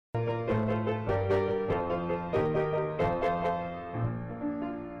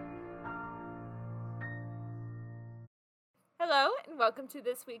welcome to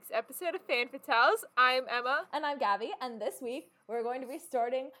this week's episode of Fan Fatales. I'm Emma. And I'm Gabby, and this week we're going to be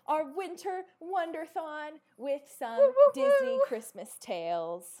starting our winter Wonderthon with some Disney Christmas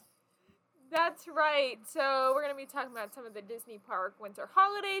tales. That's right. So we're going to be talking about some of the Disney Park winter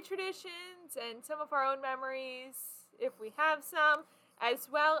holiday traditions and some of our own memories, if we have some, as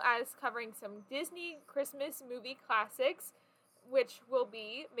well as covering some Disney Christmas movie classics, which will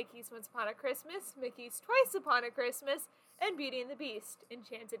be Mickey's Once Upon a Christmas, Mickey's Twice Upon a Christmas, and Beauty and the Beast,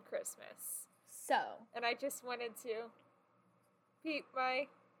 Enchanted Christmas. So. And I just wanted to peep my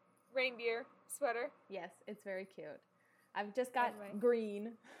reindeer sweater. Yes, it's very cute. I've just got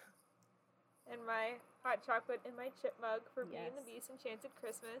green. And my hot chocolate in my chip mug for Beauty and the Beast, Enchanted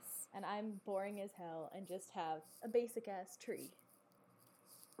Christmas. And I'm boring as hell and just have a basic-ass tree.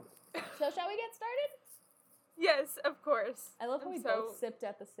 So shall we get started? Yes, of course. I love how we both sipped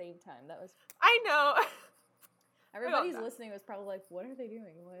at the same time. That was... I know. Everybody's listening was probably like, what are they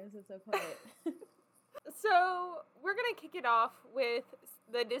doing? Why is it so quiet? So, we're going to kick it off with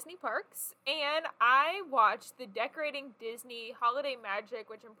the Disney parks, and I watched the Decorating Disney Holiday Magic,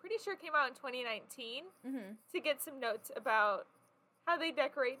 which I'm pretty sure came out in 2019, to get some notes about how they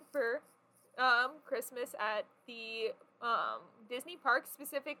decorate for Christmas at the Disney parks,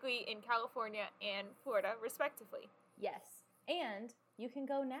 specifically in California and Florida, respectively. Yes, and you can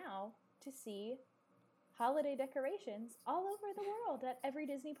go now to see holiday decorations all over the world at every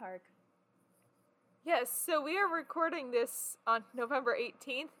Disney park. Yes, so we are recording this on November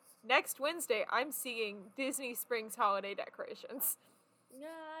 18th. Next Wednesday, I'm seeing Disney Springs holiday decorations. Yeah,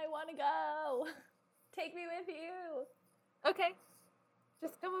 I want to go. Take me with you. Okay,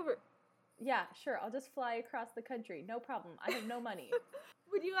 just come over. Yeah, sure. I'll just fly across the country. No problem. I have no money.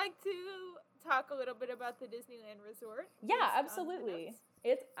 Would you like to talk a little bit about the Disneyland Resort? Yeah, absolutely.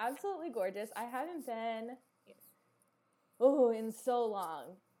 It's absolutely gorgeous. I haven't been in so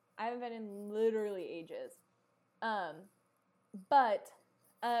long. I haven't been in literally ages. But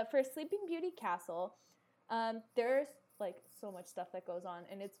for Sleeping Beauty Castle, there's like so much stuff that goes on,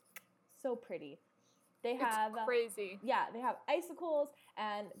 and it's so pretty. They have crazy. Yeah, they have icicles,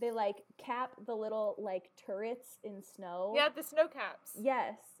 and they like cap the little like turrets in snow. Yeah, the snow caps.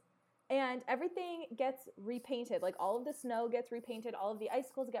 Yes. And everything gets repainted. Like, all of the snow gets repainted. All of the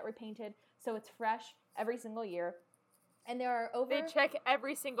icicles get repainted. So it's fresh every single year. And there are over... They check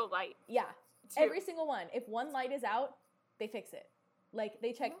every single light. Yeah. Every single one. If one light is out, they fix it. Like,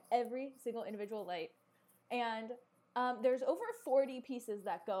 they check every single individual light. And there's over 40 pieces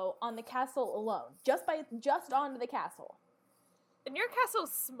that go on the castle alone. Just onto the castle. And your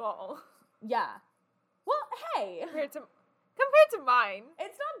castle's small. Yeah. Well, hey. Compared to mine.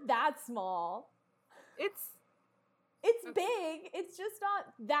 It's not that small. It's big. It's just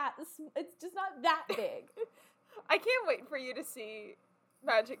not that big. I can't wait for you to see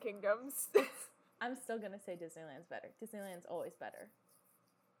Magic Kingdoms. I'm still going to say Disneyland's better. Disneyland's always better.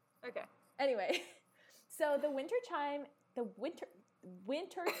 Okay. Anyway, so the wintertime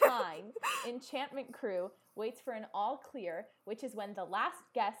enchantment crew waits for an all clear, which is when the last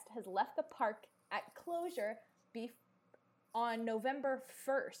guest has left the park at closure on November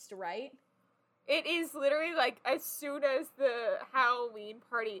 1st, right? It is literally like as soon as the Halloween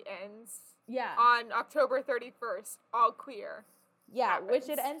party ends. Yeah. On October 31st, all clear. Yeah, happens. Which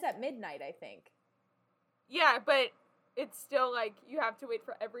it ends at midnight, I think. Yeah, but it's still like you have to wait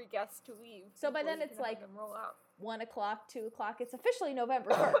for every guest to leave. So by then it's like roll out. 1 o'clock, 2 o'clock. It's officially November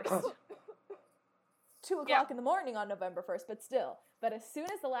 1st. 2 o'clock in the morning on November 1st, but still. But as soon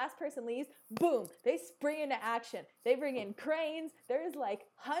as the last person leaves, boom, they spring into action. They bring in cranes. There's like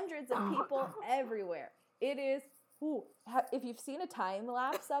hundreds of people everywhere. It is, if you've seen a time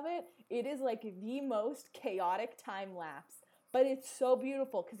lapse of it, it is like the most chaotic time lapse. But it's so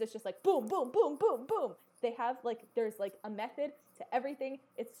beautiful because it's just like boom, boom, boom, boom, boom. They have like, there's like a method to everything.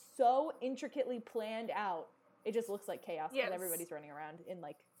 It's so intricately planned out. It just looks like chaos because everybody's running around in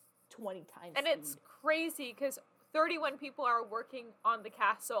like 20 times and speed. It's crazy because 31 people are working on the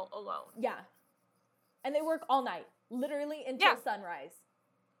castle alone. Yeah. And they work all night. Literally until sunrise.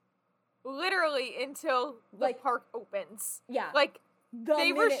 Literally until the park opens. Yeah. Like,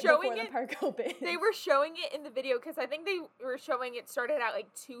 they were showing it. The park opened. They were showing it in the video because I think they were showing it started at like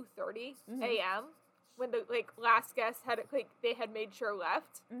 2:30 a.m. when the like last guest had they had made sure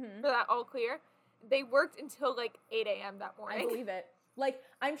left for that all clear. They worked until like 8 a.m. that morning. I believe it. Like,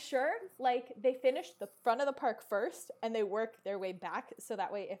 I'm sure, like, they finished the front of the park first, and they work their way back, so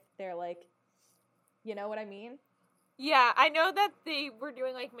that way if they're, like, you know what I mean? Yeah, I know that they were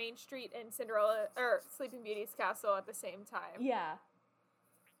doing, like, Main Street and Sleeping Beauty's castle at the same time. Yeah.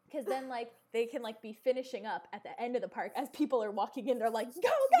 Because then, like, they can, like, be finishing up at the end of the park as people are walking in. They're like, go,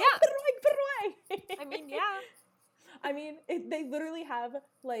 Yeah. put it away. I mean, yeah. I mean, they literally have,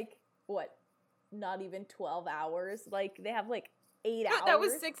 like, what? Not even 12 hours. Like, they have, like, 8 hours. That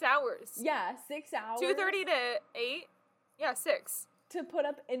was 6 hours. Yeah, 6 hours. 2:30 to 8? Yeah, 6. To put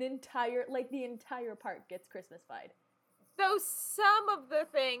up an entire, like, the entire park gets Christmas-fied. Though some of the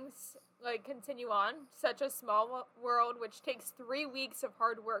things, like, continue on, such as Small World, which takes 3 weeks of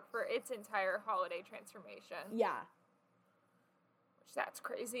hard work for its entire holiday transformation. Yeah. Which, that's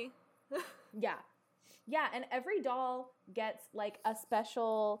crazy. Yeah. Yeah, and every doll gets, like, a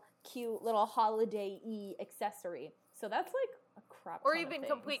special, cute little holiday-y accessory. So that's, like, a crap ton Or of even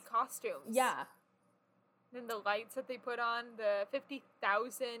things. complete costumes. Yeah. Then the lights that they put on, the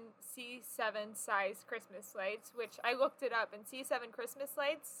 50,000 C7 size Christmas lights, which I looked it up, and C7 Christmas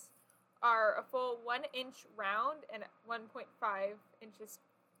lights are a full 1 inch round and 1.5 inches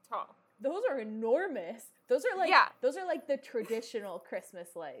tall. Those are enormous. Those are like the traditional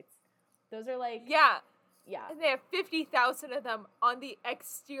Christmas lights. Those are like Yeah. Yeah. And they have 50,000 of them on the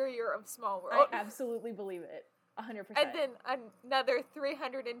exterior of Small World. I absolutely believe it. 100%. And then another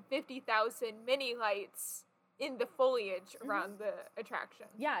 350,000 mini lights in the foliage around the attraction.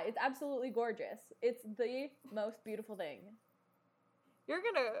 Yeah, it's absolutely gorgeous. It's the most beautiful thing. You're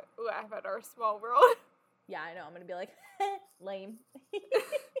gonna laugh at our Small World. Yeah, I know. I'm gonna be like, lame.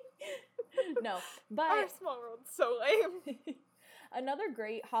 No, but Our Small World's so lame. Another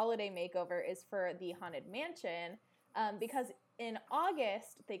great holiday makeover is for the Haunted Mansion, because in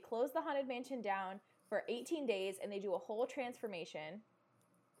August, they close the Haunted Mansion down for 18 days, and they do a whole transformation,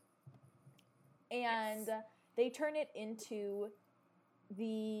 and they turn it into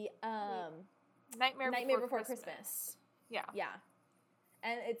the Nightmare Before Christmas. Yeah. Yeah.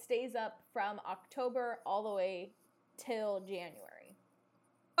 And it stays up from October all the way till January.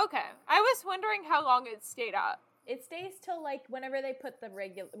 Okay. I was wondering how long it stayed up. It stays till, like, whenever they put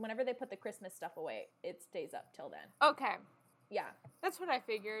the Christmas stuff away, it stays up till then. Okay. Yeah. That's what I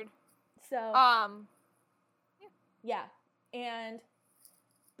figured. So, yeah. And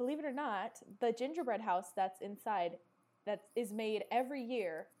believe it or not, the gingerbread house that's inside that is made every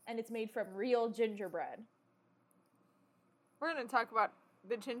year, and it's made from real gingerbread. We're going to talk about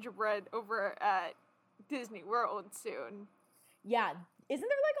the gingerbread over at Disney World soon. Yeah. Isn't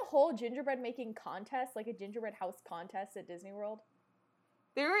there, like, a whole gingerbread making contest, like a gingerbread house contest at Disney World?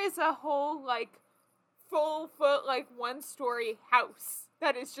 There is a whole, like, full foot, like, 1-story house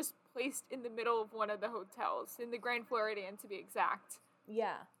that is just placed in the middle of one of the hotels, in the Grand Floridian to be exact.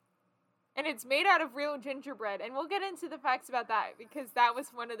 Yeah. And it's made out of real gingerbread, and we'll get into the facts about that, because that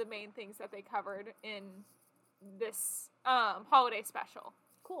was one of the main things that they covered in this holiday special.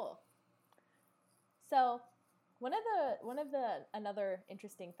 Cool. So, one of the another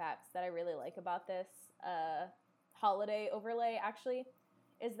interesting facts that I really like about this holiday overlay actually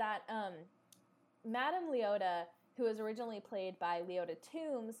is that Madame Leota, who was originally played by Leota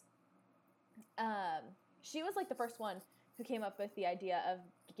Toombs, she was, like, the first one who came up with the idea of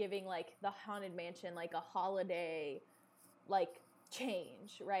giving, like, the Haunted Mansion, like, a holiday, like,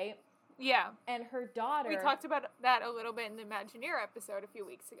 change, right? Yeah. And her daughter... We talked about that a little bit in the Imagineer episode a few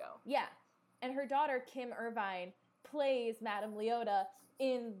weeks ago. Yeah. And her daughter, Kim Irvine, plays Madame Leota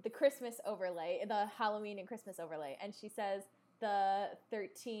in the Christmas overlay, the Halloween and Christmas overlay. And she says the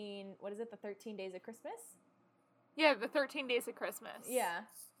 13 Days of Christmas? Yeah, the 13 Days of Christmas. Yeah.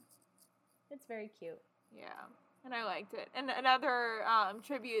 It's very cute. Yeah. And I liked it. And another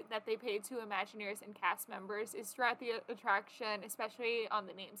tribute that they paid to Imagineers and cast members is throughout the attraction, especially on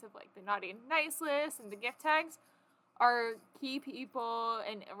the names of, like, the Naughty and Nice list and the gift tags, are key people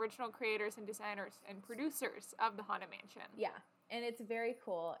and original creators and designers and producers of the Haunted Mansion. Yeah. And it's very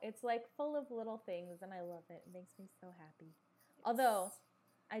cool. It's, like, full of little things, and I love it. It makes me so happy. Yes. Although,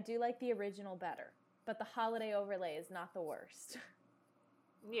 I do like the original better. But the holiday overlay is not the worst.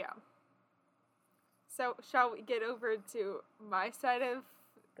 Yeah. So, shall we get over to my side of...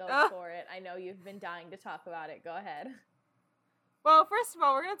 Go for it. I know you've been dying to talk about it. Go ahead. Well, first of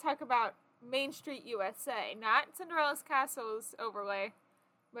all, we're going to talk about Main Street USA. Not Cinderella's Castle's overlay,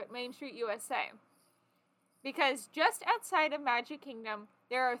 but Main Street USA. Because just outside of Magic Kingdom,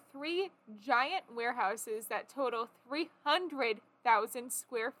 there are 3 giant warehouses that total 300,000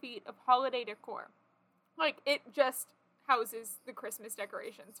 square feet of holiday decor. Like, it just houses the Christmas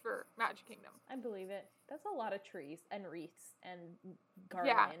decorations for Magic Kingdom. I believe it. That's a lot of trees and wreaths and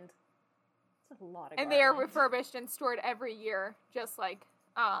garland. Yeah. It's a lot of And they are refurbished and stored every year, just like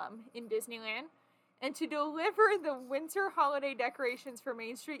in Disneyland. And to deliver the winter holiday decorations for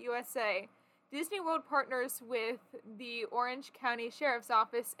Main Street USA, Disney World partners with the Orange County Sheriff's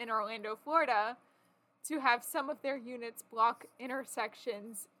Office in Orlando, Florida, to have some of their units block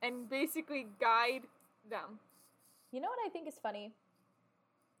intersections and basically guide them. You know what I think is funny?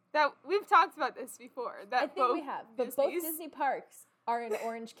 That we've talked about this before. That I think we have, but both Disney parks are in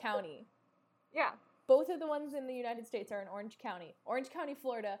Orange County. Yeah. Both of the ones in the United States are in Orange County. Orange County,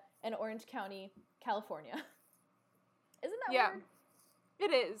 Florida, and Orange County, California. Isn't that weird?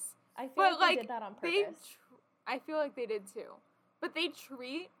 It is. I feel like they did that on purpose. I feel like they did too. But they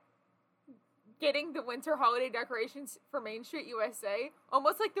treat getting the winter holiday decorations for Main Street USA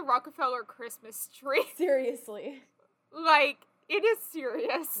almost like the Rockefeller Christmas tree. Seriously. Like, it is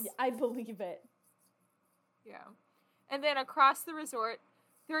serious. Yeah, I believe it. Yeah. And then across the resort,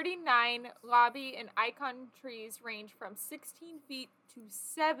 39 lobby and icon trees range from 16 feet to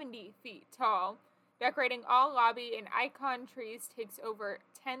 70 feet tall. Decorating all lobby and icon trees takes over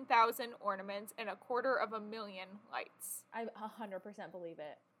 10,000 ornaments and 250,000 lights. I 100% believe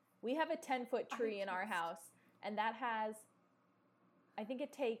it. We have a 10-foot tree in our house, and that has, I think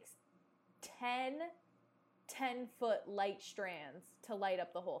it takes 10 10-foot light strands to light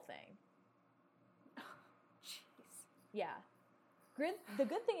up the whole thing. Jeez. Yeah. The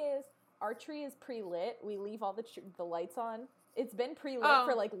good thing is, our tree is pre-lit. We leave all the lights on. It's been pre-lit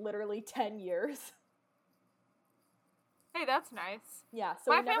for like literally 10 years. Hey, that's nice. Yeah,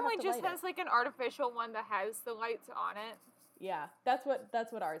 so my family just has like an artificial one that has the lights on it. Yeah, that's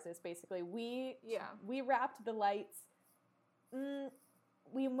what ours is basically. We wrapped the lights. When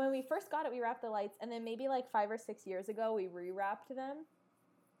we first got it, we wrapped the lights, and then maybe like 5 or 6 years ago, we rewrapped them.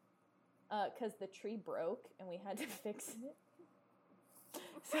 Because the tree broke and we had to fix it.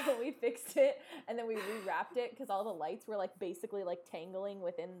 So we fixed it, and then we rewrapped it because all the lights were like basically like tangling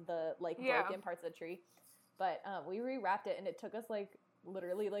within the like broken parts of the tree. But we rewrapped it, and it took us like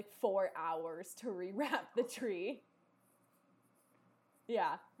literally like 4 hours to rewrap the tree.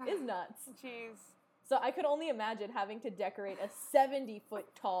 Yeah, it's nuts. Jeez. So I could only imagine having to decorate a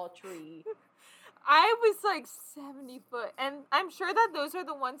 70-foot tall tree. I was like 70 foot, and I'm sure that those are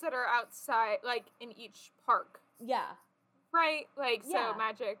the ones that are outside, like in each park. Yeah. Right? Like, so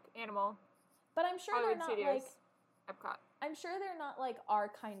Magic, Animal. But I'm sure they're not Studios, like... Epcot. I'm sure they're not like our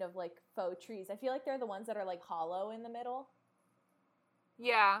kind of like faux trees. I feel like they're the ones that are like hollow in the middle.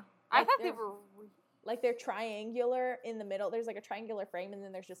 Yeah. Like I thought they were... Like they're triangular in the middle. There's like a triangular frame, and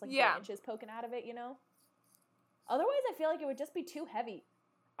then there's just like branches poking out of it, you know? Otherwise, I feel like it would just be too heavy.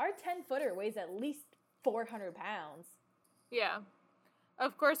 Our 10-footer weighs at least 400 pounds. Yeah.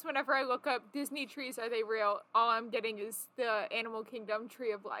 Of course, whenever I look up Disney trees, are they real? All I'm getting is the Animal Kingdom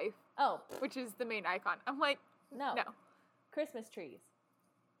Tree of Life. Oh. Which is the main icon. I'm like, no. Christmas trees.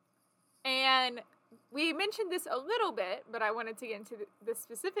 And we mentioned this a little bit, but I wanted to get into the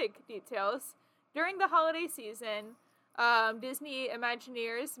specific details. During the holiday season, Disney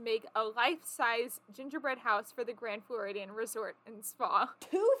Imagineers make a life-size gingerbread house for the Grand Floridian Resort and Spa.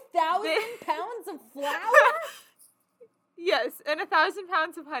 2,000 pounds of flour? Yes, and 1,000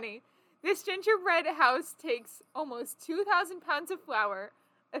 pounds of honey. This gingerbread house takes almost 2,000 pounds of flour,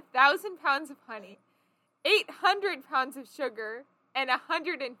 1,000 pounds of honey, 800 pounds of sugar, and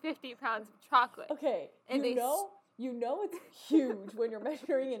 150 pounds of chocolate. Okay, and you know it's huge when you're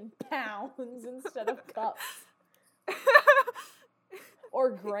measuring in pounds instead of cups. Or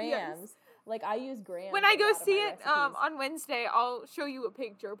grams. Yes. Like, I use grams. When I go see it on Wednesday, I'll show you a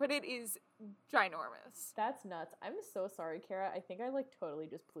picture, but it is ginormous. That's nuts. I'm so sorry, Kara. I think I, like, totally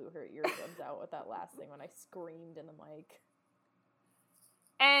just blew her eardrums out with that last thing when I screamed in the mic.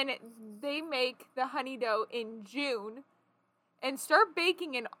 And they make the honey dough in June and start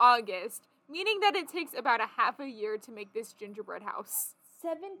baking in August, meaning that it takes about a half a year to make this gingerbread house.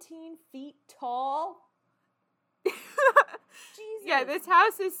 17 feet tall? Jesus. Yeah, this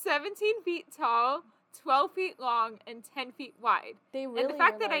house is 17 feet tall, 12 feet long, and 10 feet wide. They really and the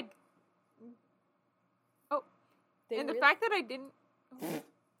fact were that like... the fact that I didn't... I'll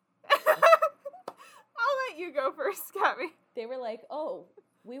let you go first, Gabby. They were like, oh,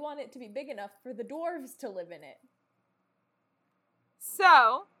 we want it to be big enough for the dwarves to live in it.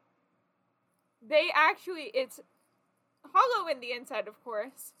 So, it's hollow in the inside, of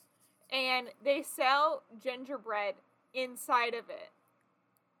course, and they sell gingerbread inside of it.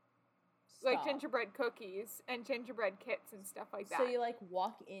 Stop. Like gingerbread cookies and gingerbread kits and stuff like that. So you, like,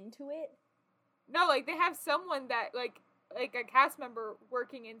 walk into it? No, like, they have someone that, like a cast member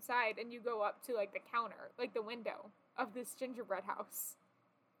working inside, and you go up to, like, the counter, like, the window of this gingerbread house.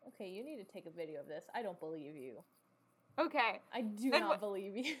 Okay, you need to take a video of this. I don't believe you. Okay. I do not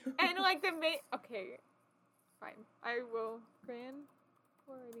believe you. And, like, okay, fine. I will. Grand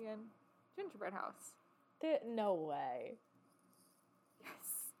Floridian gingerbread house. No way.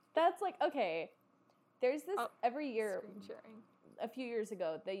 Yes. That's like, okay. There's this every year. Screen sharing. A few years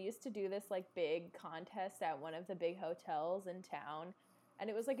ago, they used to do this like big contest at one of the big hotels in town, and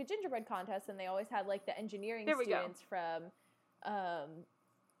it was like a gingerbread contest, and they always had like the engineering students from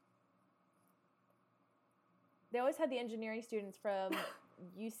they always had the engineering students from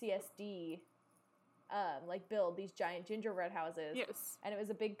UCSD like build these giant gingerbread houses. Yes. And it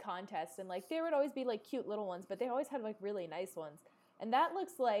was a big contest, and like there would always be like cute little ones, but they always had like really nice ones. And that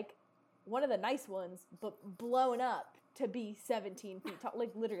looks like one of the nice ones, but blown up to be 17 feet tall,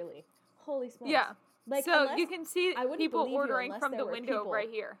 like literally. Holy smokes. Yeah. Like, so you can see people ordering from the window people. right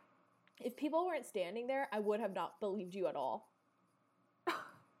here. If people weren't standing there, I would have not believed you at all.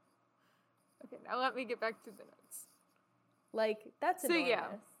 Okay, now let me get back to the notes. Like, that's enormous. Yeah.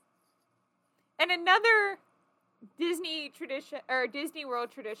 And another Disney tradition, or Disney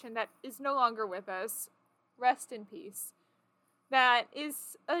World tradition that is no longer with us, rest in peace, that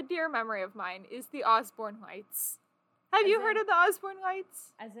is a dear memory of mine, is the Osborne Lights. Have you heard of the Osborne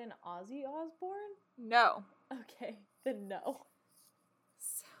Lights? As in Ozzy Osbourne? No. Okay, then no.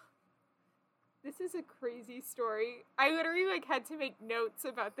 So, this is a crazy story. I literally had to make notes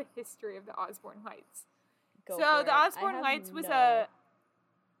about the history of the Osborne Lights. The Osborne Lights was a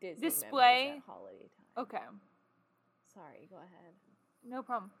Disney display. At holiday time. Okay. Sorry, go ahead. No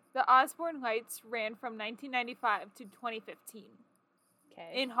problem. The Osborne Lights ran from 1995 to 2015.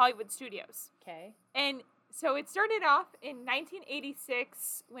 Okay. In Hollywood studios. Okay. And so it started off in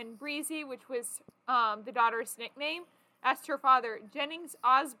 1986 when Breezy, which was the daughter's nickname, asked her father, Jennings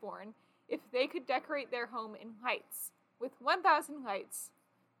Osborne, if they could decorate their home in lights, with 1,000 lights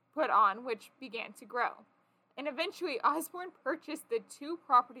put on, which began to grow. And eventually, Osborne purchased the 2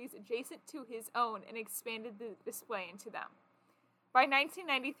 properties adjacent to his own and expanded the display into them. By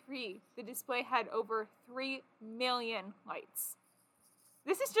 1993, the display had over 3 million lights.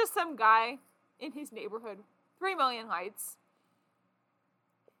 This is just some guy in his neighborhood. 3 million lights.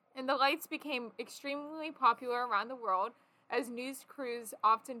 And the lights became extremely popular around the world as news crews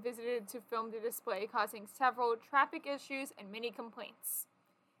often visited to film the display, causing several traffic issues and many complaints.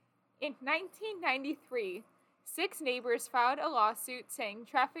 In 1993, 6 neighbors filed a lawsuit saying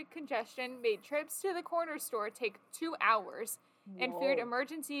traffic congestion made trips to the corner store take 2 hours and feared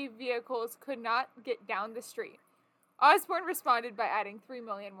emergency vehicles could not get down the street. Osborne responded by adding 3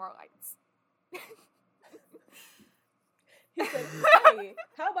 million more lights. He said, hey,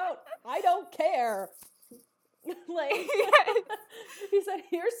 how about I don't care? Like, he said,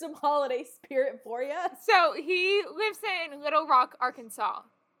 here's some holiday spirit for you. So he lives in Little Rock, Arkansas.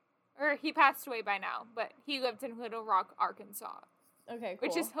 Or he passed away by now, but he lived in Little Rock, Arkansas. Okay, cool.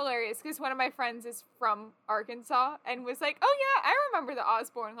 Which is hilarious because one of my friends is from Arkansas and was like, oh yeah, I remember the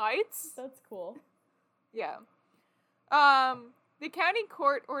Osborne Lights. That's cool. Yeah. The county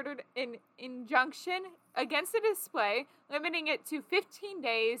court ordered an injunction against the display, limiting it to 15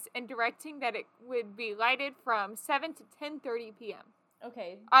 days and directing that it would be lighted from 7 to 10:30 p.m.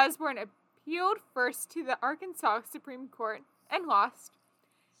 Okay. Osborne appealed first to the Arkansas Supreme Court and lost,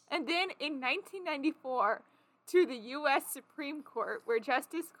 and then in 1994 to the U.S. Supreme Court, where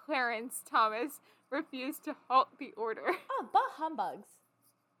Justice Clarence Thomas refused to halt the order. Oh, bah humbugs.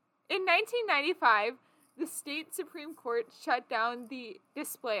 In 1995, the state Supreme Court shut down the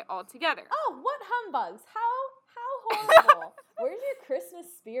display altogether. Oh, what humbugs? How horrible. Where's your Christmas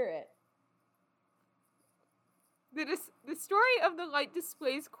spirit? The story of the light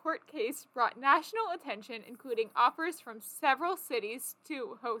display's court case brought national attention, including offers from several cities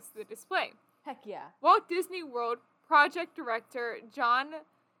to host the display. Heck yeah. Walt Disney World project director John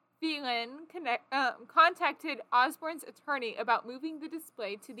Phelan contacted Osborne's attorney about moving the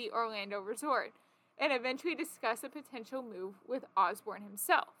display to the Orlando resort, and eventually discussed a potential move with Osborne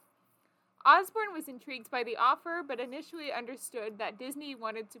himself. Osborne was intrigued by the offer, but initially understood that Disney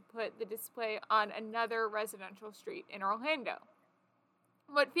wanted to put the display on another residential street in Orlando.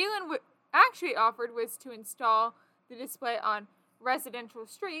 What Phelan actually offered was to install the display on Residential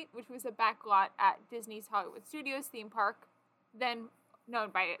Street, which was a back lot at Disney's Hollywood Studios theme park, then known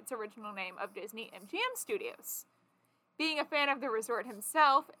by its original name of Disney MGM Studios. Being a fan of the resort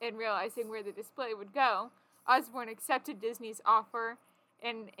himself and realizing where the display would go, Osborne accepted Disney's offer,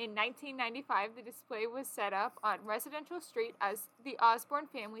 and in 1995 the display was set up on Residential Street as the Osborne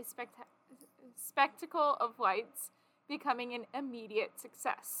Family Spectacle of Lights, becoming an immediate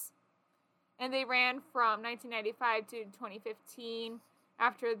success. And they ran from 1995 to 2015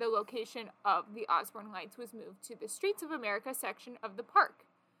 after the location of the Osborne Lights was moved to the Streets of America section of the park,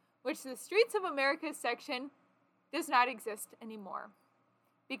 which the Streets of America section does not exist anymore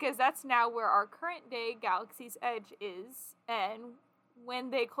because that's now where our current day Galaxy's Edge is. And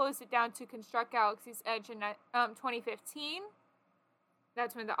when they closed it down to construct Galaxy's Edge in 2015,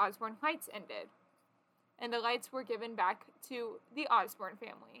 that's when the Osborne lights ended. And the lights were given back to the Osborne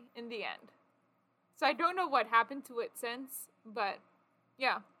family in the end. So I don't know what happened to it since, but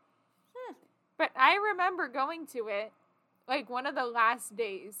yeah. But I remember going to it, like, one of the last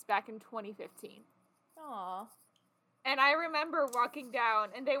days back in 2015. Aw. And I remember walking down,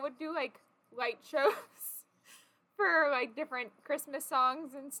 and they would do, like, light shows for, like, different Christmas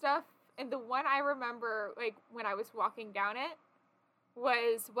songs and stuff. And the one I remember, like, when I was walking down it,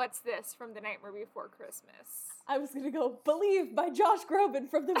 was What's This from The Nightmare Before Christmas. I was going to go, Believe by Josh Groban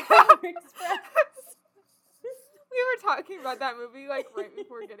from the Polar Express. We were talking about that movie, like, right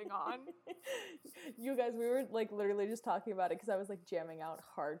before getting on. You guys, we were, like, literally just talking about it because I was, like, jamming out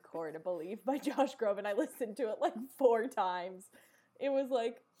hardcore to Believe by Josh Groban. I listened to it, like, 4 times. It was,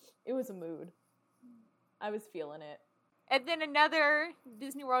 like, it was a mood. I was feeling it. And then another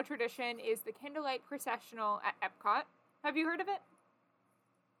Disney World tradition is the Candlelight Processional at Epcot. Have you heard of it?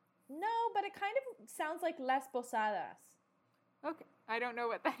 No, but it kind of sounds like Las Posadas. Okay, I don't know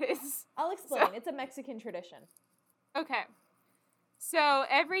what that is. I'll explain. It's a Mexican tradition. Okay. So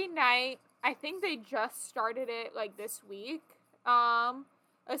every night, I think they just started it like this week. A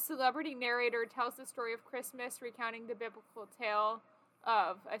celebrity narrator tells the story of Christmas, recounting the biblical tale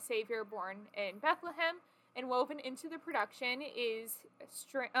of a savior born in Bethlehem. And woven into the production is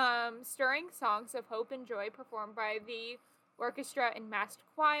stirring songs of hope and joy performed by the orchestra and massed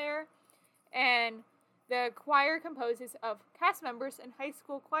choir. And the choir composes of cast members and high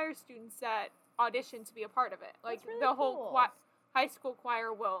school choir students that audition to be a part of it. Like, really the whole cool. high school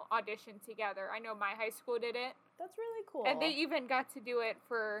choir will audition together. I know my high school did it. That's really cool. And they even got to do it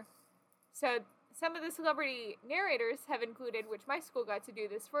for... So, some of the celebrity narrators have included, which my school got to do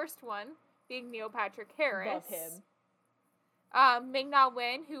this first one, being Neil Patrick Harris. Love him. Ming-Na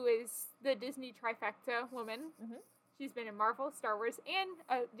Wen, who is the Disney trifecta woman. Mm-hmm. She's been in Marvel, Star Wars, and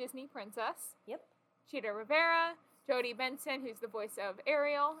a Disney princess. Yep. Cheetah Rivera, Jodie Benson, who's the voice of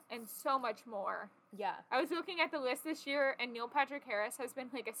Ariel, and so much more. Yeah. I was looking at the list this year, and Neil Patrick Harris has been,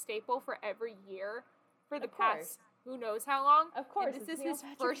 like, a staple for every year for the past who knows how long. Of course. And this is his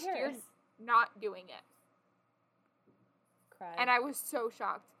first year not doing it. Cry. And I was so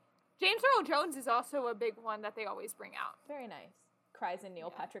shocked. James Earl Jones is also a big one that they always bring out. Very nice. Cries in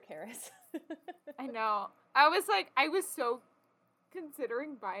Neil Patrick Harris. I know. I was so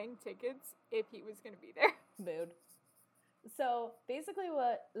considering buying tickets if he was going to be there. Mood. So, basically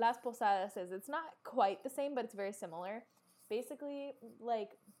what Las Posadas is, it's not quite the same, but it's very similar. Basically,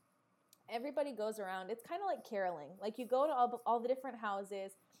 like, everybody goes around. It's kind of like caroling. Like, you go to all the different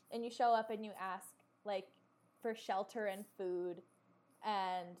houses, and you show up and you ask, like, for shelter and food,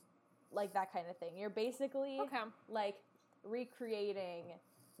 and, like, that kind of thing. You're basically, like, recreating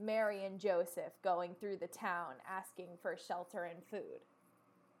Mary and Joseph going through the town asking for shelter and food.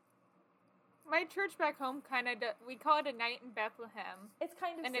 My church back home we call it a night in Bethlehem. It's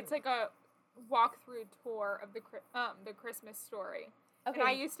kind of... And it's like a walkthrough tour of the Christmas story. Okay. And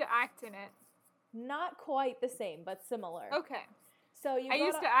I used to act in it. Not quite the same, but similar. Okay. So I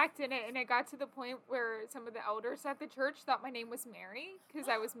used to act in it, and it got to the point where some of the elders at the church thought my name was Mary, because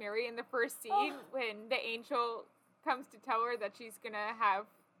I was Mary in the first scene when the angel comes to tell her that she's going to have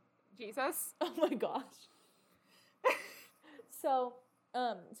Jesus. Oh my gosh. So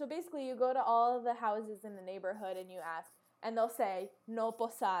basically you go to all of the houses in the neighborhood and you ask, and they'll say, no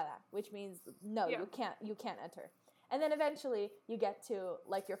posada, which means no, you can't enter. And then eventually you get to,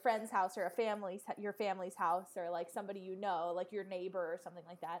 like, your friend's house or your family's house, or, like, somebody you know, like your neighbor or something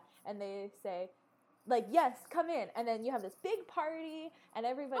like that. And they say, like, yes, come in. And then you have this big party, and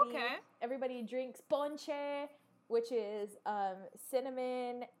everybody drinks ponche, which is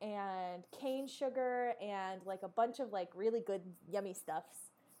cinnamon and cane sugar and, like, a bunch of, like, really good yummy stuffs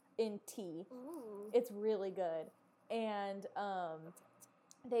in tea. Ooh. It's really good. And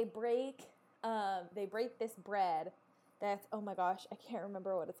they break this bread that's, oh my gosh, I can't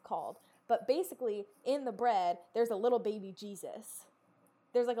remember what it's called. But basically, in the bread, there's a little baby Jesus.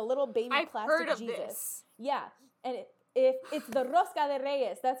 There's, like, a little baby plastic heard of Jesus. This. Yeah. And it's the Rosca de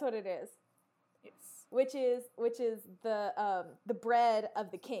Reyes. That's what it is. Yes. Which is the bread of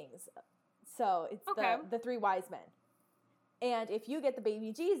the kings. So it's the 3 wise men. And if you get the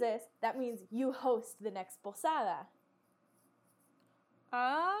baby Jesus, that means you host the next posada.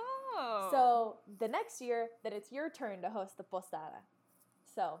 Oh. So the next year, that it's your turn to host the posada.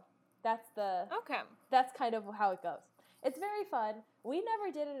 So that's kind of how it goes. It's very fun. We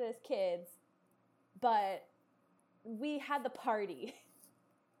never did it as kids, but we had the party.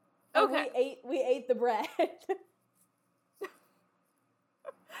 Okay. We ate the bread.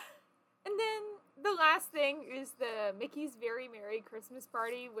 And then the last thing is the Mickey's Very Merry Christmas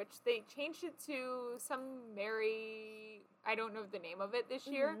Party, which they changed it to some merry, I don't know the name of it this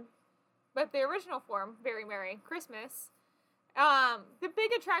year, but the original form, Very Merry Christmas. The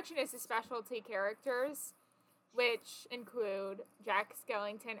big attraction is the specialty characters, which include Jack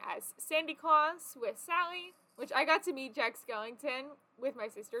Skellington as Santa Claus with Sally, which I got to meet Jack Skellington with my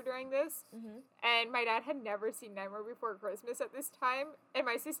sister during this, and my dad had never seen Nightmare Before Christmas at this time, and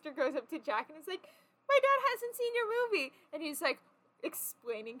my sister goes up to Jack and is like, my dad hasn't seen your movie, and he's like,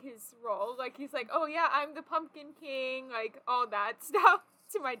 explaining his role, like, he's like, oh yeah, I'm the Pumpkin King, like, all that stuff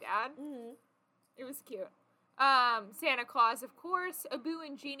to my dad. It was cute. Santa Claus, of course. Abu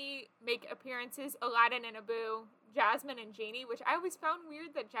and Genie make appearances. Aladdin and Abu, Jasmine and Genie, which I always found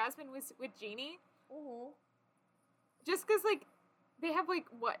weird that Jasmine was with Genie. Just because, like, they have, like,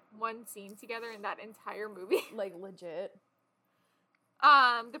 one scene together in that entire movie? Like, legit.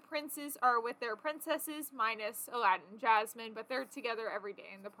 The princes are with their princesses, minus Aladdin and Jasmine, but they're together every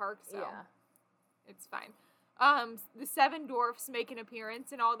day in the park, so it's fine. The 7 dwarfs make an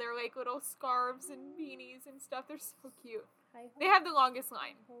appearance in all their, like, little scarves and beanies and stuff. They're so cute. They have the longest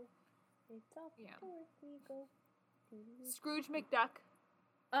line. Scrooge McDuck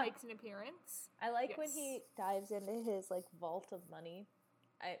makes an appearance. I like when he dives into his, like, vault of money.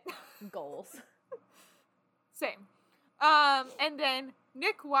 Goals. Same. And then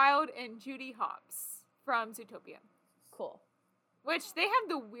Nick Wilde and Judy Hopps from Zootopia. Cool. Which, they have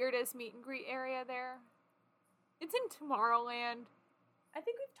the weirdest meet and greet area there. It's in Tomorrowland. I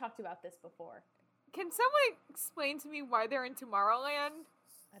think we've talked about this before. Can someone explain to me why they're in Tomorrowland?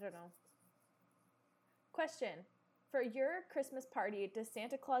 I don't know. Question. For your Christmas party, does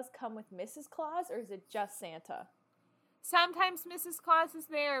Santa Claus come with Mrs. Claus, or is it just Santa? Sometimes Mrs. Claus is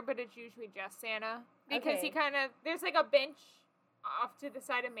there, but it's usually just Santa. Because he kind of... There's, like, a bench off to the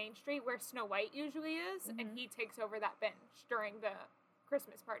side of Main Street where Snow White usually is, and he takes over that bench during the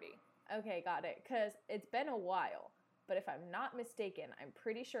Christmas party. Okay, got it. Because it's been a while, but if I'm not mistaken, I'm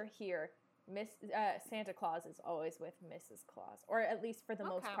pretty sure here, Santa Claus is always with Mrs. Claus. Or at least for the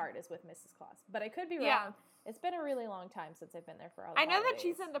most part is with Mrs. Claus. But I could be wrong. It's been a really long time since I've been there for all the I know holidays. that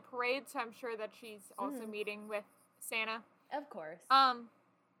she's in the parade, so I'm sure that she's also meeting with Santa. Of course. And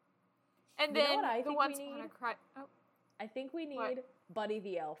then I think we need Buddy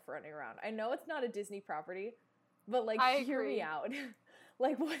the Elf running around. I know it's not a Disney property, but, like, hear me out.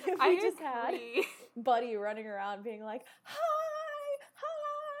 Like, what if we just had Buddy running around being like, hi!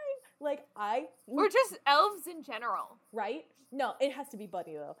 Like, Or just elves in general. Right? No, it has to be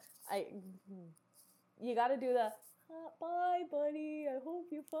Buddy, though. You gotta do the, bye, Buddy, I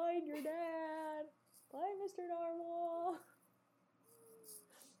hope you find your dad. Bye, Mr. Narwhal.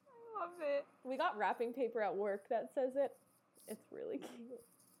 I love it. We got wrapping paper at work that says it. It's really cute.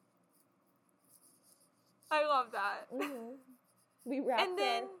 I love that. We wrapped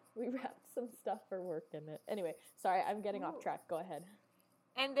some stuff for work in it. Anyway, sorry, I'm getting off track. Go ahead.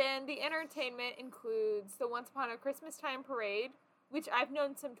 And then the entertainment includes the Once Upon a Christmas Time parade, which I've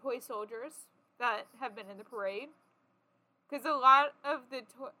known some toy soldiers that have been in the parade. Because a lot of the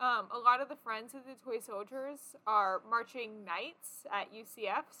friends of the toy soldiers are marching knights at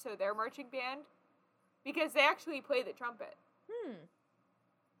UCF, so they're marching band, because they actually play the trumpet.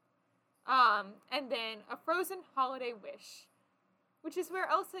 And then a Frozen Holiday Wish, which is where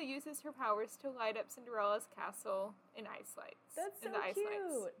Elsa uses her powers to light up Cinderella's castle in ice lights. That's so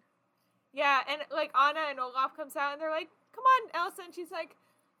cute. Yeah, and, like, Anna and Olaf comes out, and they're like, come on, Elsa, and she's like,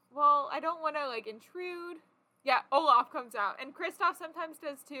 well, I don't want to, like, intrude. Yeah, Olaf comes out, and Kristoff sometimes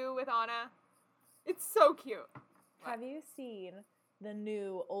does, too, with Anna. It's so cute. Have you seen the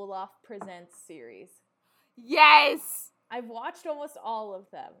new Olaf Presents series? Yes! I've watched almost all of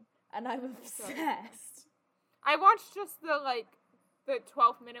them, and I'm obsessed. I watched just the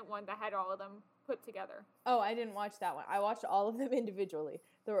 12-minute one that had all of them put together. Oh, I didn't watch that one. I watched all of them individually.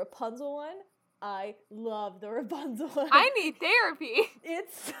 The Rapunzel one, I love the Rapunzel one. I need therapy.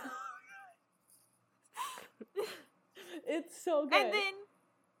 It's so good. And then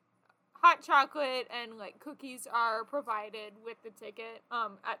hot chocolate and, like, cookies are provided with the ticket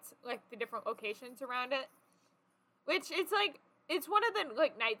at, like, the different locations around it. Which, it's one of the,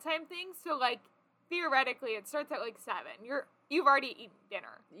 like, nighttime things, so, like, theoretically, it starts at, like, 7. You've already eaten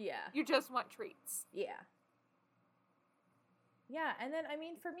dinner. Yeah. You just want treats. Yeah. Yeah, and then, I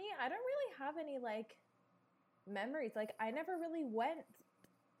mean, for me, I don't really have any, like, memories. Like, I never really went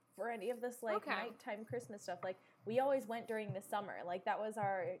for any of this, like, nighttime Christmas stuff. Like, we always went during the summer. Like, that was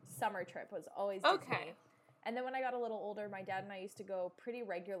our summer trip, was always Disney. And then when I got a little older, my dad and I used to go pretty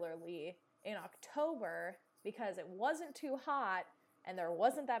regularly in October because it wasn't too hot and there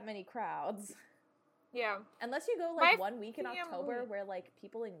wasn't that many crowds. Yeah. Unless you go, like, 1 week in October where, like,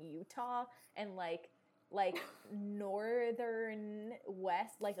 people in Utah and, like northern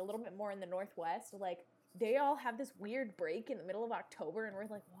west, like, a little bit more in the northwest, like, they all have this weird break in the middle of October, and we're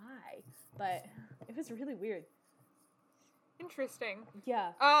like, why? But it was really weird. Interesting.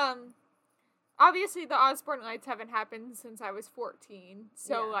 Yeah. Obviously, the Osborne Lights haven't happened since I was 14,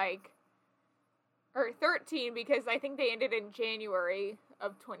 so, like, or 13, because I think they ended in January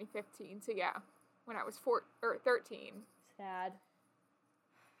of 2015, so yeah, when I was 13. Sad.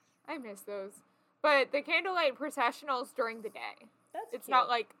 I miss those. But the candlelight processional's during the day. It's cute. Not,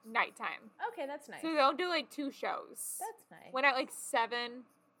 like, nighttime. Okay, that's nice. So they'll do, like, 2 shows. That's nice. When at, like, 7,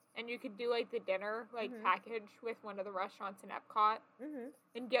 and you could do, like, the dinner, like, package with one of the restaurants in Epcot. Mm-hmm.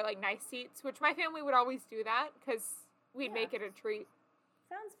 And get, like, nice seats, which my family would always do that, because we'd make it a treat.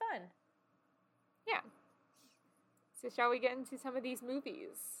 Sounds fun. Yeah. So shall we get into some of these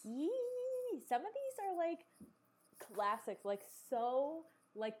movies? Yee! Some of these are, like, classics, like, so,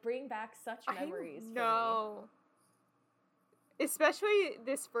 like, bring back such memories for me. Especially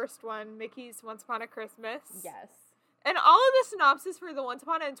this first one, Mickey's Once Upon a Christmas. Yes. And all of the synopsis for the Once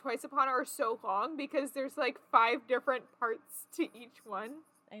Upon and Twice Upon are so long because there's, like, 5 different parts to each one.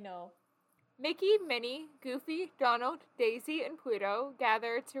 I know. Mickey, Minnie, Goofy, Donald, Daisy, and Pluto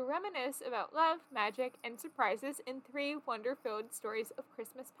gather to reminisce about love, magic, and surprises in 3 wonder-filled stories of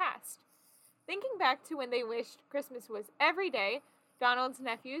Christmas past. Thinking back to when they wished Christmas was every day, Donald's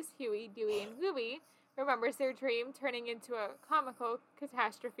nephews, Huey, Dewey, and Louie, remembers their dream turning into a comical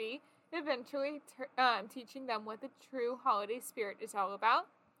catastrophe, eventually teaching them what the true holiday spirit is all about.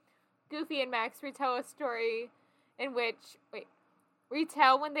 Goofy and Max retell a story in which,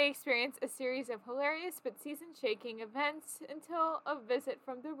 retell when they experience a series of hilarious but season-shaking events until a visit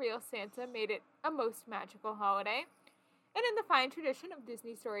from the real Santa made it a most magical holiday. And in the fine tradition of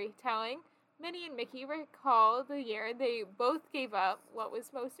Disney storytelling, Minnie and Mickey recall the year they both gave up what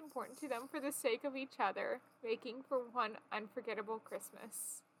was most important to them for the sake of each other, making for one unforgettable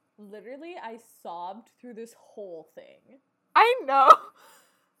Christmas. Literally, I sobbed through this whole thing. I know!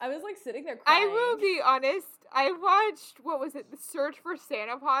 I was, like, sitting there crying. I will be honest, I watched, The Search for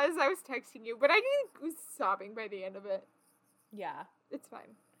Santa Paws. I was texting you, but I was sobbing by the end of it. Yeah. It's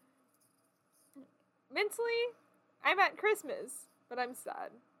fine. Mentally, I'm at Christmas, but I'm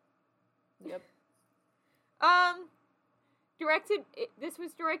sad. Yep. This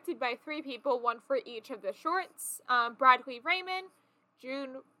was directed by 3 people, one for each of the shorts. Bradley Raymond,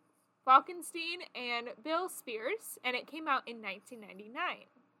 June Falkenstein, and Bill Spears, and it came out in 1999.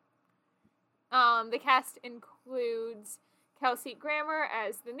 The cast includes Kelsey Grammer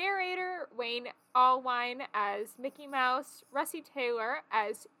as the narrator, Wayne Allwine as Mickey Mouse, Russie Taylor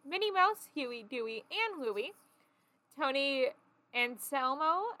as Minnie Mouse, Huey, Dewey, and Louie, Tony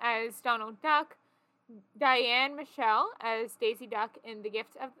Anselmo as Donald Duck, Diane Michelle as Daisy Duck in The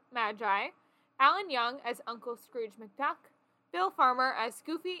Gift of Magi, Alan Young as Uncle Scrooge McDuck, Bill Farmer as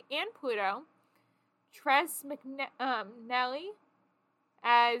Goofy and Pluto, Tress McNally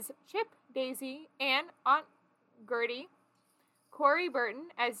as Chip, Daisy, and Aunt Gertie, Corey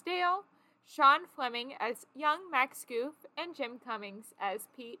Burton as Dale, Sean Fleming as young Max Goof, and Jim Cummings as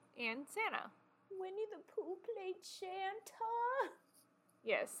Pete and Santa. Winnie the Pooh played Santa.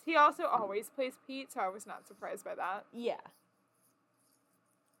 Yes, he also always plays Pete, so I was not surprised by that. Yeah.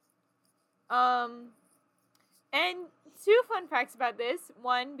 And 2 fun facts about this.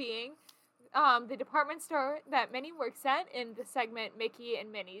 One being, the department store that Minnie works at in the segment Mickey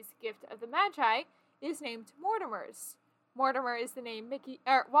and Minnie's Gift of the Magi is named Mortimer's. Mortimer is the name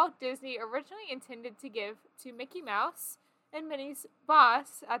Walt Disney originally intended to give to Mickey Mouse, and Minnie's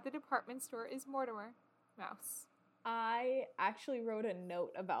boss at the department store is Mortimer Mouse. I actually wrote a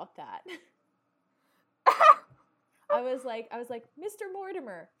note about that. I was like, Mr.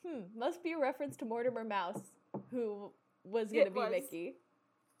 Mortimer. Must be a reference to Mortimer Mouse, who was going to be Mickey.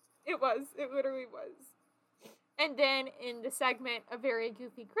 It was. It literally was. And then in the segment A Very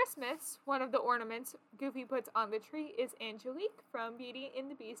Goofy Christmas, one of the ornaments Goofy puts on the tree is Angelique from Beauty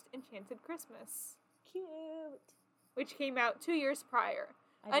and the Beast Enchanted Christmas. Cute. Which came out 2 years prior.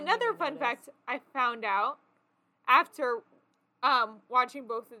 Another fun fact I found out after watching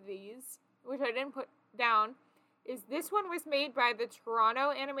both of these, which I didn't put down, is this one was made by the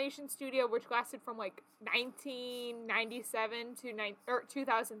Toronto Animation Studio, which lasted from, 1997 to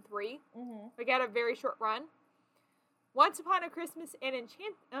 2003. Mm-hmm. Like, had a very short run. Once Upon a Christmas and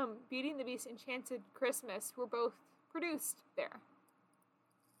Beauty and the Beast Enchanted Christmas were both produced there.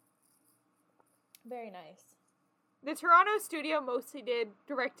 Very nice. The Toronto studio mostly did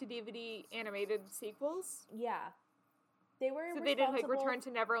direct-to-DVD animated sequels. Yeah. They were So they did, like, Return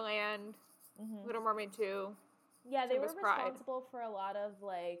to Neverland, Little Mermaid 2. Yeah, they were Tempest Pride. responsible for a lot of,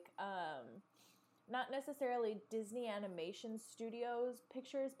 like, not necessarily Disney Animation Studios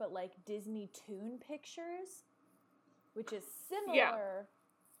pictures, but, like, Disney Toon Pictures, which is similar. Yeah.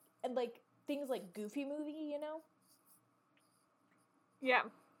 And, like, things like Goofy Movie, you know? Yeah.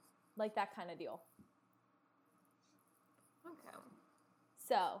 Like that kind of deal. Okay.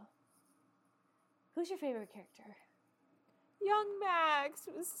 So, who's your favorite character? Young Max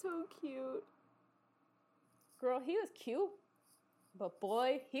was so cute. Girl, he was cute. But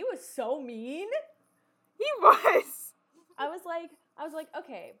boy, he was so mean. He was. I was like,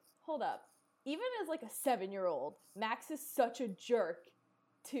 okay, hold up. Even as like a 7-year-old, Max is such a jerk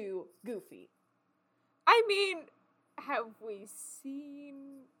to Goofy. I mean, have we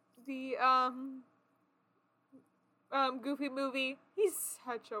seen the Goofy movie? He's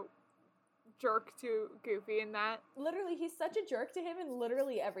such a jerk to Goofy in that. Literally, he's such a jerk to him in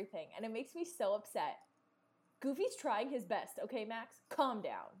literally everything, and it makes me so upset. Goofy's trying his best, okay, Max? Calm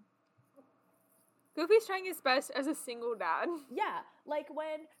down. Goofy's trying his best as a single dad. Yeah, like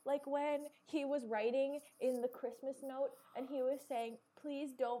when he was writing in the Christmas note and he was saying,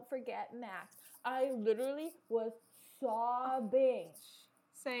 "Please don't forget Max." I literally was sobbing.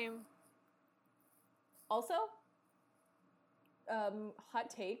 Same. Also, hot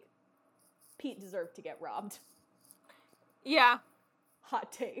take, Pete deserved to get robbed. Yeah.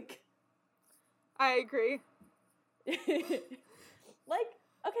 Hot take. I agree. Like,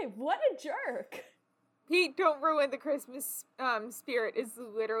 okay, what a jerk. Pete, don't ruin the Christmas spirit is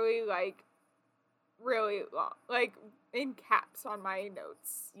literally, like, really long. Like, in caps on my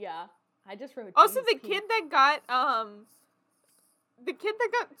notes. Yeah, I just wrote. Also, the kid that got,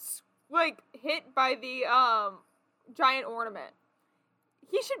 like, hit by the, giant ornament.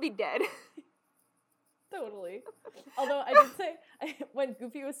 He should be dead. Totally. Although I did say, when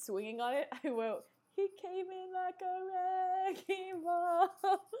Goofy was swinging on it, I wrote, "He came in like a wrecking ball."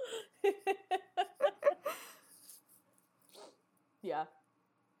 Yeah.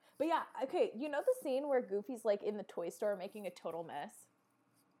 But yeah, okay, you know the scene where Goofy's like in the toy store making a total mess?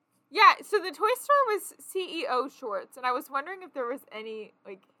 Yeah, so the toy store was CEO Shorts, and I was wondering if there was any,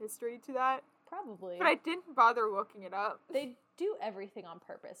 like, history to that. Probably. But I didn't bother looking it up. They do everything on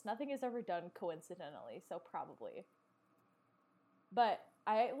purpose. Nothing is ever done coincidentally, so probably. But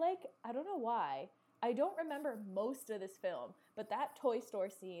I don't know why. I don't remember most of this film, but that toy store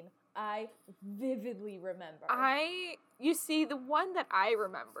scene, I vividly remember. You see, the one that I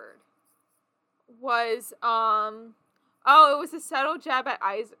remembered was, it was a subtle jab at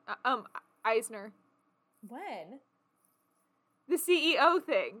Eisner. When? The CEO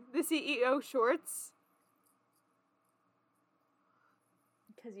thing. The CEO Shorts.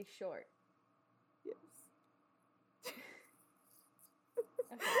 Because he's short. Yes.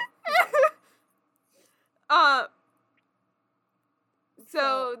 Okay.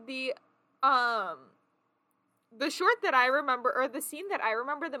 So the short that I remember, or the scene that I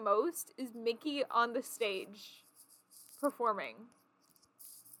remember the most, is Mickey on the stage performing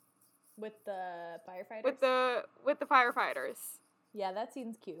with the firefighters. With the firefighters. Yeah, that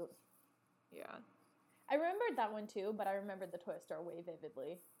scene's cute. Yeah. I remembered that one too, but I remembered the toy store way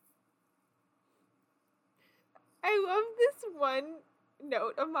vividly. I love this one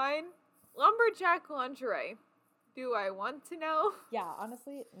note of mine. Lumberjack lingerie. Do I want to know? Yeah,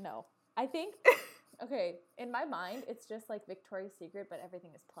 honestly, no. I think, okay, in my mind, it's just like Victoria's Secret, but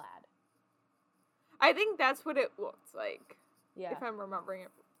everything is plaid. I think that's what it looks like. Yeah. If I'm remembering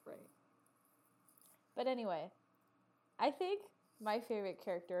it right. But anyway, I think my favorite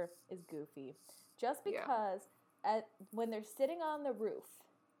character is Goofy. Just because when they're sitting on the roof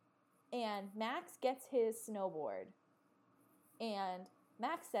and Max gets his snowboard and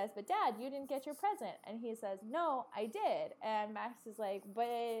Max says, "But Dad, you didn't get your present." And he says, "No, I did." And Max is like, "But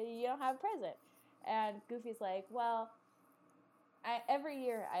you don't have a present." And Goofy's like, "Well, every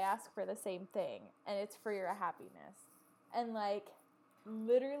year I ask for the same thing, and it's for your happiness." And like,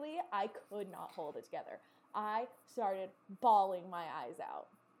 literally, I could not hold it together. I started bawling my eyes out.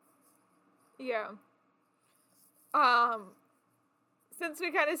 Yeah. Since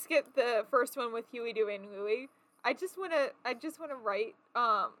we kind of skipped the first one with Huey, Dewey, and Louie, I just wanna write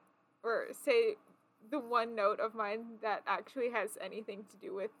or say the one note of mine that actually has anything to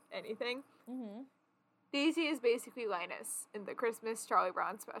do with anything. Mm-hmm. Daisy is basically Linus in the Christmas Charlie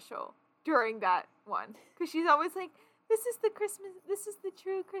Brown special during that one, because she's always like, this is the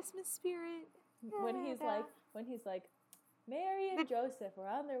true Christmas spirit. When he's like, Mary and Joseph were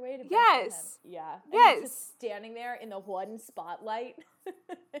on their way to Bethlehem. Yes. Yeah. And Yes. he's just standing there in the one spotlight.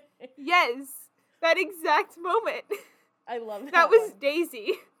 Yes. That exact moment. I love that. That was one.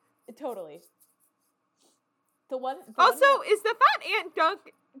 Daisy. Totally. The one. Also, is the fat ant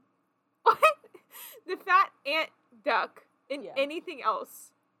duck... What? The fat ant duck in anything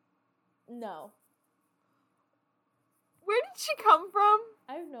else? No. Where did she come from?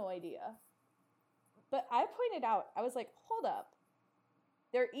 I have no idea. But I pointed out, I was like, hold up.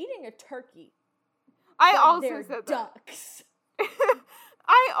 They're eating a turkey. I also they're said ducks. that.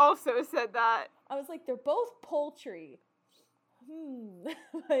 I also said that. I was like, they're both poultry.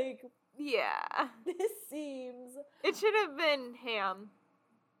 Like, yeah. This seems... It should have been ham.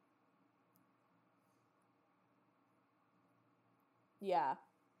 Yeah.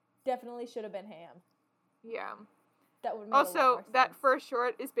 Definitely should have been ham. Yeah. That would make also, that first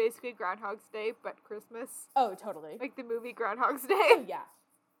short is basically Groundhog's Day, but Christmas. Oh, totally. Like the movie Groundhog's Day. Oh, yeah.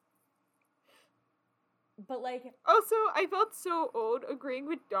 But, like... Also, I felt so old agreeing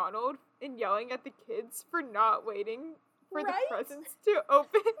with Donald and yelling at the kids for not waiting for the presents to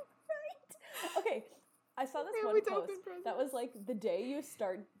open. Right? Okay, I saw this one post that was like, the day you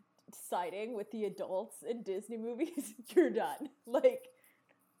start siding with the adults in Disney movies, you're done. Like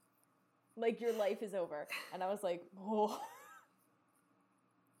your life is over. And I was like, oh.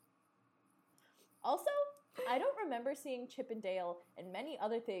 Also, I don't remember seeing Chip and Dale and many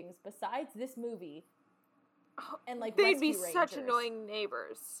other things besides this movie. And like they'd be Rescue such Rangers. annoying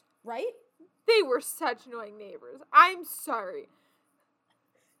neighbors. Right? They were such annoying neighbors. I'm sorry.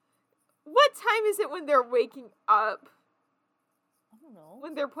 What time is it when they're waking up? I don't know.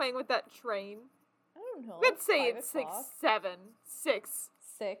 When they're playing with that train? I don't know. Let's say 5 it's o'clock. 6.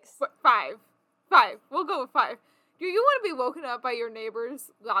 6. 5. 5. We'll go with 5. Do you want to be woken up by your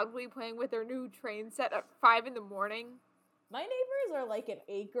neighbors loudly playing with their new train set at 5 in the morning? My neighbors are like an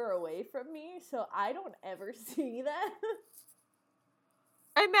acre away from me, so I don't ever see them.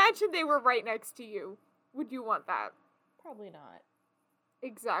 I imagine they were right next to you. Would you want that? Probably not.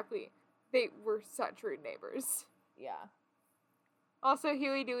 Exactly. They were such rude neighbors. Yeah. Also,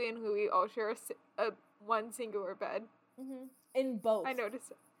 Huey, Dewey, and Louie all share a one singular bed. Mm-hmm. In both. I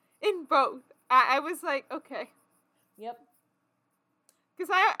noticed it. In both. I was like, okay. Yep.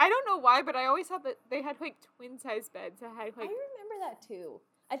 Because I don't know why, but I always thought that they had, like, twin-size beds. I remember that, too.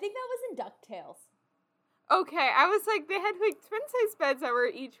 I think that was in DuckTales. Okay, I was like, they had, like, twin-size beds that were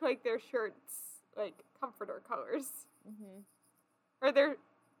each, like, their shirts, like, comforter colors. Mm-hmm. Or their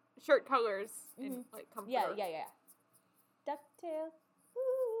shirt colors in, like, comforter. Yeah. DuckTales.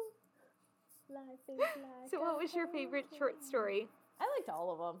 Ooh. Life is like So what was your favorite short story? I liked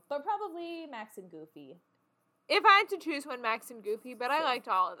all of them, but probably Max and Goofy. If I had to choose one, Max and Goofy, but I liked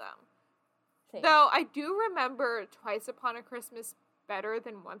all of them. Same. Though I do remember Twice Upon a Christmas better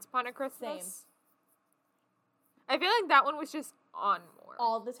than Once Upon a Christmas. Same. I feel like that one was just on more.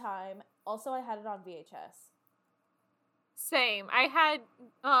 All the time. Also, I had it on VHS. Same. I had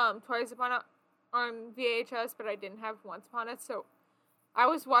Twice Upon a on VHS, but I didn't have Once Upon it, so I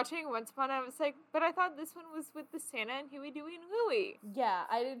was watching Once Upon it, I was like, but I thought this one was with the Santa and Huey, Dewey, and Louie. Yeah,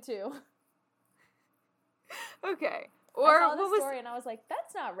 I did too. Okay. Or I saw the story and I was like,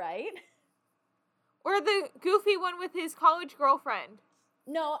 that's not right. Or the Goofy one with his college girlfriend.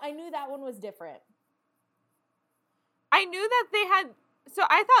 No, I knew that one was different. I knew that they had... So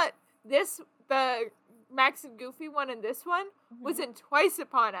I thought the Max and Goofy one and this one was in Twice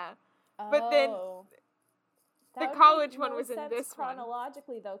Upon a. But then the college one was in this one.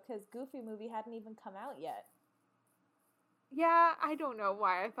 Chronologically, though, because Goofy movie hadn't even come out yet. Yeah, I don't know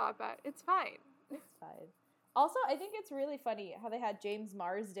why I thought that. It's fine. It's fine. Also, I think it's really funny how they had James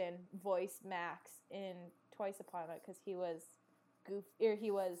Marsden voice Max in Twice Upon a, because he was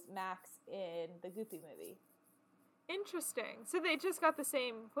Max in the Goofy movie. Interesting. So they just got the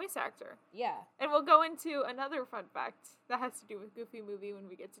same voice actor. Yeah. And we'll go into another fun fact that has to do with Goofy movie when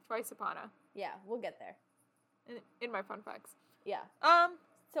we get to Twice Upon a. Yeah, we'll get there. In my fun facts. Yeah.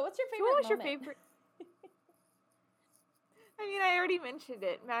 So what's your favorite what was moment? Your favorite? I mean, I already mentioned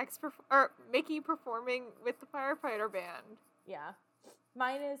it. Mickey performing with the firefighter band. Yeah.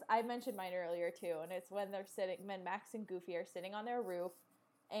 I mentioned mine earlier too, and it's when Max and Goofy are sitting on their roof,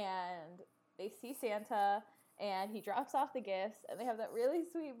 and they see Santa, and he drops off the gifts, and they have that really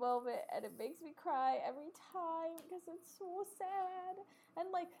sweet moment, and it makes me cry every time, because it's so sad. And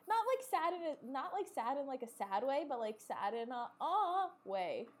not sad in like a sad way, but like sad in a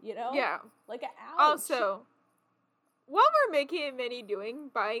way, you know? Yeah. Like a ouch. Also, what were Mickey and Minnie doing?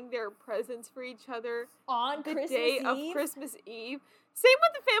 Buying their presents for each other On the Christmas day Eve? of Christmas Eve. Same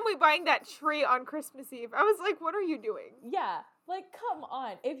with the family buying that tree on Christmas Eve. I was like, what are you doing? Yeah, like, come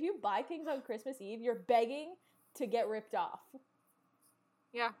on. If you buy things on Christmas Eve, you're begging to get ripped off.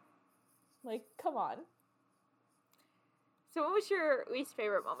 Yeah. Like, come on. So what was your least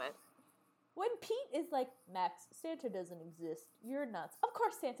favorite moment? When Pete is like, Max, Santa doesn't exist. You're nuts. Of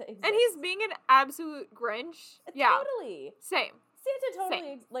course Santa exists. And he's being an absolute Grinch. Yeah. Totally. Same. Santa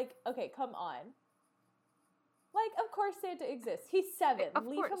totally, like, okay, come on. Like, of course Santa exists. He's 7.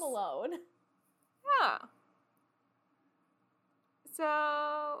 Leave him alone. Yeah. So,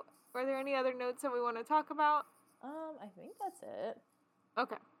 are there any other notes that we want to talk about? I think that's it.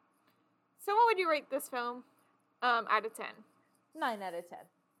 Okay. So what would you rate this film out of 10? 9 out of 10.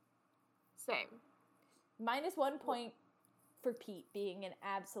 Same. Minus 1 point for Pete being an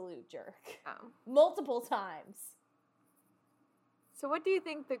absolute jerk. Oh. Multiple times. So what do you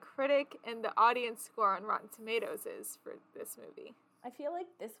think the critic and the audience score on Rotten Tomatoes is for this movie? I feel like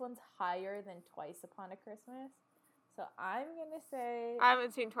this one's higher than Twice Upon a Christmas. So I'm going to say... I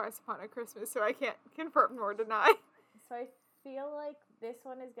haven't seen Twice Upon a Christmas, so I can't confirm nor deny. So I feel like this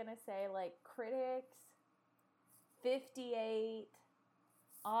one is going to say, like, critics, 58,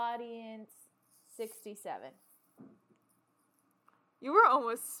 audience, 67. You were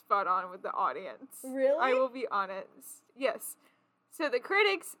almost spot on with the audience. Really? I will be honest. Yes. So the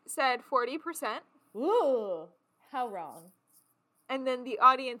critics said 40%. Ooh, how wrong. And then the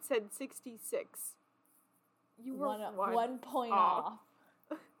audience said 66. You were 1 point off.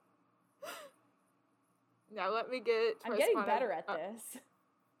 Now let me get... I'm getting better at this.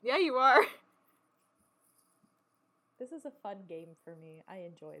 Yeah, you are. This is a fun game for me. I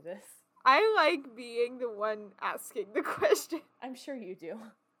enjoy this. I like being the one asking the question. I'm sure you do.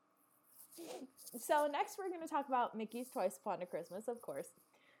 So next we're going to talk about Mickey's Twice Upon a Christmas, of course.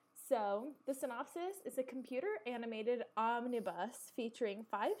 So the synopsis is a computer-animated omnibus featuring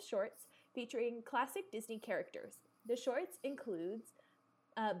 5 shorts featuring classic Disney characters. The shorts includes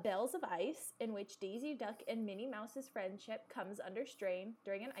Bells of Ice, in which Daisy Duck and Minnie Mouse's friendship comes under strain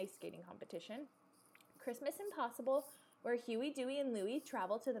during an ice skating competition. Christmas Impossible, where Huey, Dewey, and Louie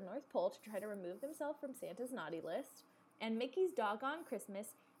travel to the North Pole to try to remove themselves from Santa's naughty list. And Mickey's Doggone Christmas,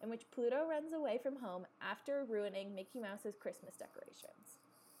 in which Pluto runs away from home after ruining Mickey Mouse's Christmas decorations.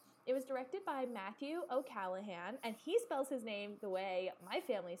 It was directed by Matthew O'Callahan, and he spells his name the way my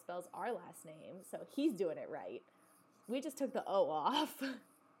family spells our last name, so he's doing it right. We just took the O off.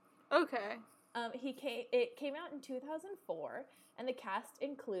 Okay. It came out in 2004, and the cast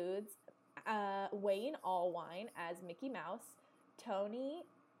includes Wayne Allwine as Mickey Mouse, Tony,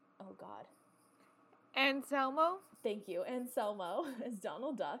 oh god. Anselmo? Thank you. Anselmo as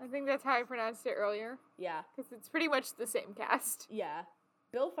Donald Duck. I think that's how I pronounced it earlier. Yeah. Because it's pretty much the same cast. Yeah.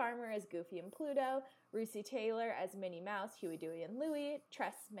 Bill Farmer as Goofy and Pluto, Russi Taylor as Minnie Mouse, Huey, Dewey, and Louie,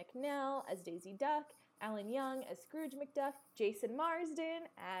 Tress MacNeille as Daisy Duck, Alan Young as Scrooge McDuck, Jason Marsden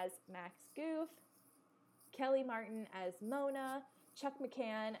as Max Goof, Kelly Martin as Mona, Chuck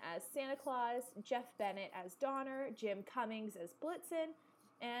McCann as Santa Claus, Jeff Bennett as Donner, Jim Cummings as Blitzen,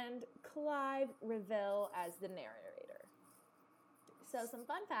 and Clive Reville as the narrator. So some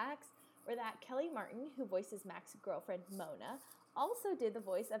fun facts were that Kelly Martin, who voices Max's girlfriend Mona, also did the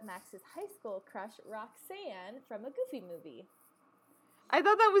voice of Max's high school crush Roxanne from a Goofy movie. I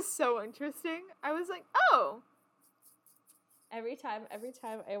thought that was so interesting. I was like, oh. Every time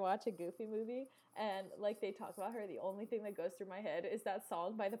I watch a Goofy movie and like they talk about her, the only thing that goes through my head is that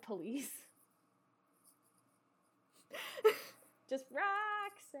song by the Police. Just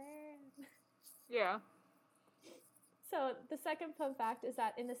Roxanne. Yeah. So the second fun fact is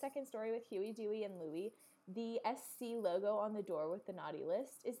that in the second story with Huey, Dewey, and Louie, the SC logo on the door with the naughty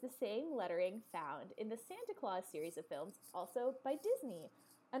list is the same lettering found in the Santa Claus series of films, also by Disney.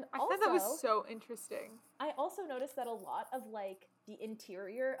 And I thought that was so interesting. I also noticed that a lot of, like, the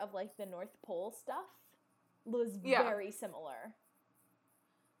interior of, like, the North Pole stuff was very similar.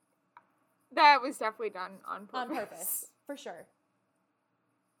 That was definitely done on purpose. On purpose, for sure.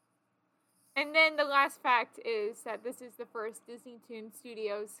 And then the last fact is that this is the first Disney Toon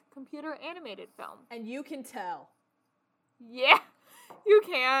Studios computer animated film. And you can tell. Yeah, you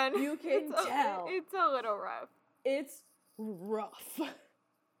can. You can tell. It's a little rough. It's rough.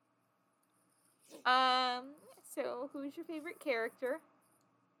 So who's your favorite character?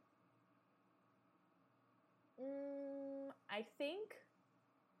 I think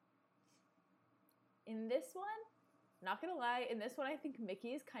in this one, not gonna lie, in this one I think Mickey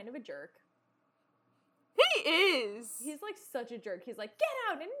is kind of a jerk. He is. He's like such a jerk. He's like, get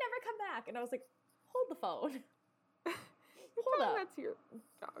out and never come back. And I was like, hold the phone. Hold up. That's your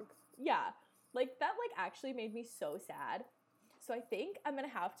dog. Yeah. Like, that, like, actually made me so sad. So I think I'm gonna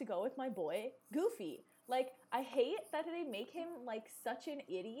have to go with my boy, Goofy. Like, I hate that they make him, like, such an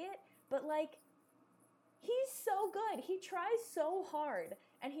idiot, but, like, he's so good. He tries so hard,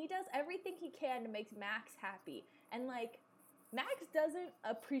 and he does everything he can to make Max happy. And, like, Max doesn't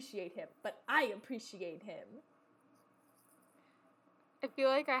appreciate him, but I appreciate him. I feel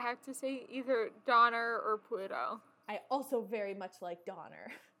like I have to say either Donner or Pluto. I also very much like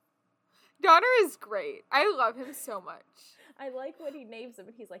Donner. Donner is great. I love him so much. I like when he names him,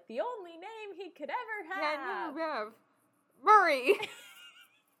 and he's like, the only name he could ever have. Yeah, Murray.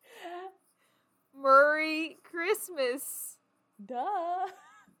 Murray Christmas. Duh.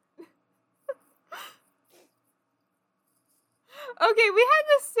 Okay, we had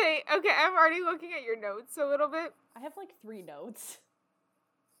the same. Okay, I'm already looking at your notes a little bit. I have like 3 notes.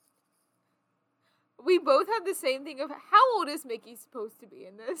 We both had the same thing of how old is Mickey supposed to be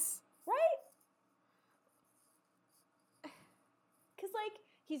in this? Right? Because, like,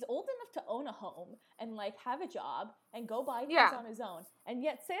 he's old enough to own a home and, like, have a job and go buy things on his own. And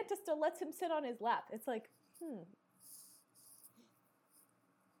yet Santa still lets him sit on his lap. It's like,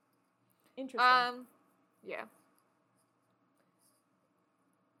 Interesting. Yeah.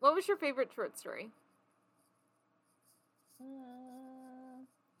 What was your favorite short story?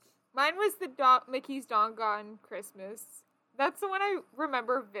 Mine was the Mickey's Doggone Christmas. That's the one I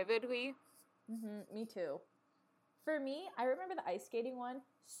remember vividly. Me too. For me, I remember the ice skating one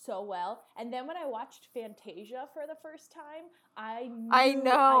so well. And then when I watched Fantasia for the first time, I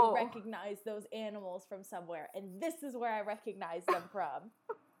recognized those animals from somewhere. And this is where I recognize them from.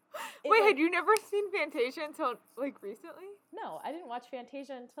 Wait, had you never seen Fantasia until, like, recently? No, I didn't watch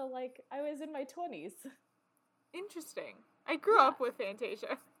Fantasia until, like, I was in my 20s. Interesting. I grew up with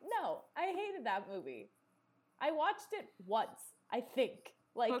Fantasia. No, I hated that movie. I watched it once, I think.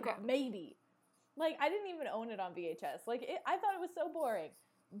 Like, maybe. Like, I didn't even own it on VHS. Like, I thought it was so boring.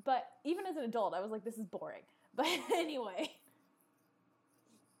 But even as an adult, I was like, this is boring. But anyway.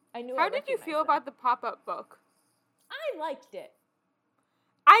 How did you feel about the pop-up book? I liked it.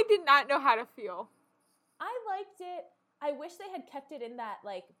 I did not know how to feel. I liked it. I wish they had kept it in that,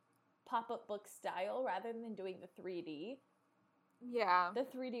 like, pop-up book style rather than doing the 3D. Yeah. The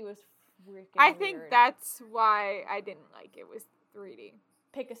 3D was freaking I think that's why I didn't like it, was 3D.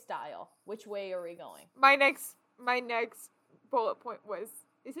 Pick a style. Which way are we going? My next bullet point was,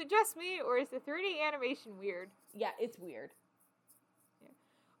 is it just me or is the 3D animation weird? Yeah, it's weird. Yeah.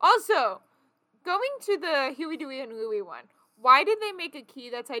 Also, going to the Huey, Dewey, and Louie one, why did they make a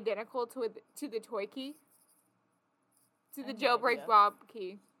key that's identical to the toy key? To the Jailbreak Bob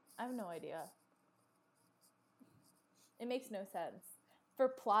key? I have no idea. It makes no sense. For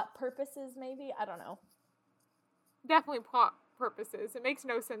plot purposes, maybe? I don't know. Definitely plot purposes. It makes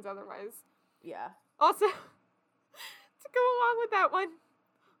no sense otherwise. Yeah. Also, to go along with that one,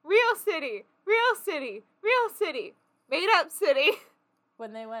 real city, made up city.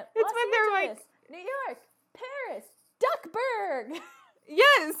 When they went, it's Los when they're Angeles, like, New York, Paris, Duckburg.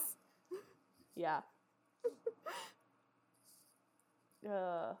 Yes. Yeah.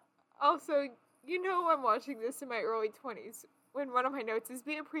 Also, you know I'm watching this in my early 20s when one of my notes is,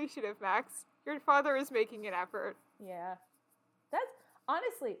 be appreciative, Max. Your father is making an effort. Yeah.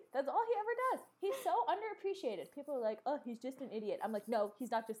 Honestly, that's all he ever does. He's so underappreciated. People are like, oh, he's just an idiot. I'm like, no,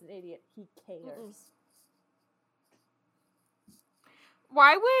 he's not just an idiot. He cares.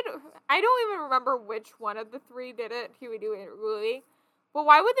 I don't even remember which one of the 3 did it, Huey, Dewey, and Louie, but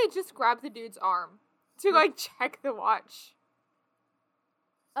why would they just grab the dude's arm to, like, check the watch?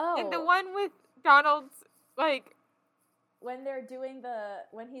 Oh. And the one with Donald's, like... When they're doing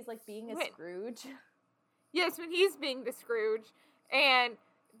when he's, like, being a Scrooge? Yes, when he's being the Scrooge, and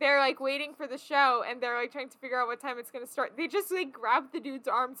they're, like, waiting for the show, and they're, like, trying to figure out what time it's gonna start. They just, like, grab the dude's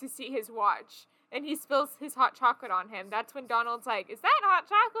arm to see his watch, and he spills his hot chocolate on him. That's when Donald's like, is that hot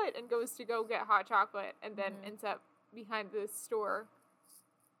chocolate? And goes to go get hot chocolate, and then ends up behind the store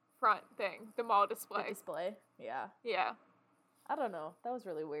front thing, the mall display. The display, yeah. Yeah. I don't know. That was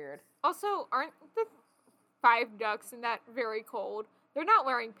really weird. Also, aren't the 5 ducks in that very cold? They're not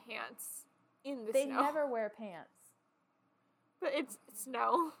wearing pants in the snow. They never wear pants. But it's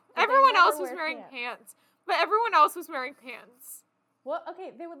snow. Everyone else was wearing pants. But everyone else was wearing pants. Well,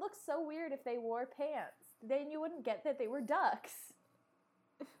 okay, they would look so weird if they wore pants. Then you wouldn't get that they were ducks.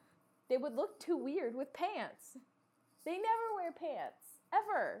 They would look too weird with pants. They never wear pants.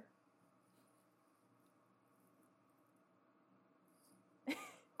 Ever.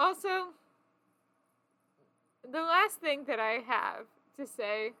 Also, the last thing that I have to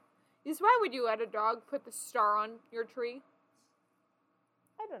say is, why would you let a dog put the star on your tree?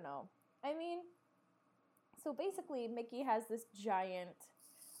 don't know. I mean, so basically Mickey has this giant,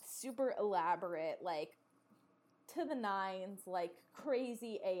 super elaborate, like, to the nines, like,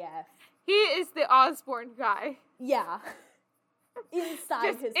 crazy AF. He is the Osborne guy. Yeah.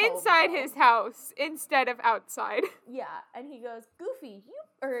 Inside Just his home. inside his house instead of outside. Yeah, and he goes, Goofy,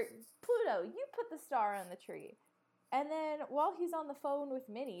 Pluto, you put the star on the tree. And then while he's on the phone with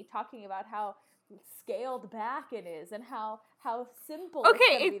Minnie talking about how scaled back it is and how simple it's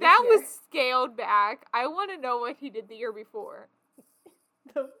Okay, gonna be if that this year. was scaled back, I want to know what he did the year before.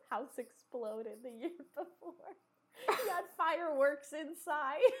 The house exploded the year before. He had fireworks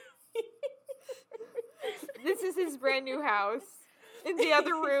inside. This is his brand new house. In the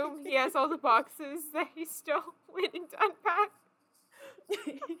other room, he has all the boxes that he's still waiting to unpack.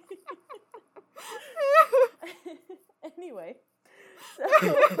 Anyway, so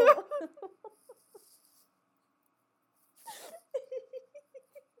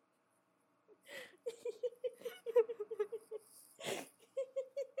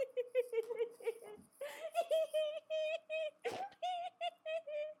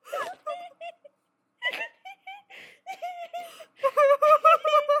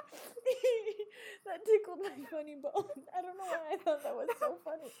that tickled my funny bone. I don't know why I thought that was so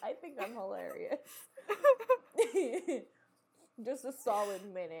funny. I think I'm hilarious. Just a solid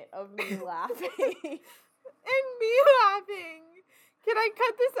minute of me laughing. And me laughing. Can I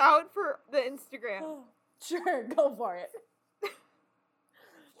cut this out for the Instagram? Sure, go for it.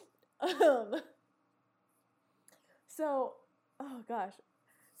 So, oh gosh.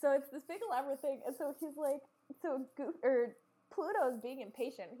 So it's this big elaborate thing, and so he's like, Pluto's being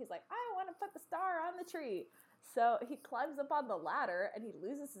impatient. He's like, I want to put the star on the tree. So he climbs up on the ladder, and he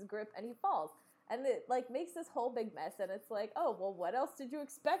loses his grip, and he falls. And it, like, makes this whole big mess, and it's like, oh, well, what else did you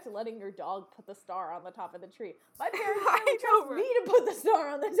expect letting your dog put the star on the top of the tree? My parents only trust me to put the star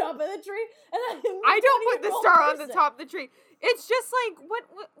on the top of the tree, and I don't put the star on the top of the tree. It's just like,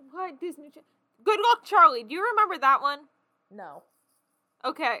 what Disney? Good Luck Charlie. Do you remember that one? No.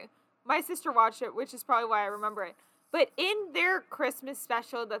 Okay. My sister watched it, which is probably why I remember it. But in their Christmas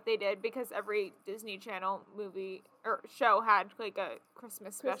special that they did, because every Disney Channel movie or show had, like, a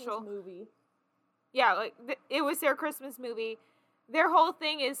Christmas special. Christmas movie. Yeah, like, it was their Christmas movie. Their whole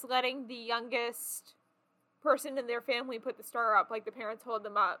thing is letting the youngest person in their family put the star up, like the parents hold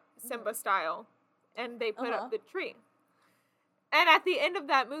them up, Simba style, and they put up the tree. And at the end of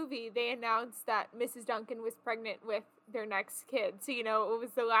that movie, they announced that Mrs. Duncan was pregnant with their next kid. So, you know, it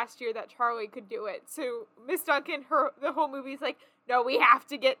was the last year that Charlie could do it. So, Miss Duncan, the whole movie's like, no, we have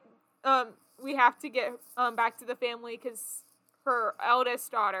to get back to the family because her eldest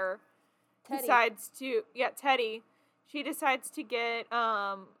daughter Teddy, she decides to get,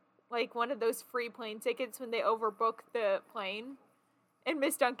 like, one of those free plane tickets when they overbook the plane. And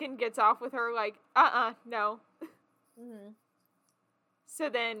Miss Duncan gets off with her, like, no. Mm-hmm. So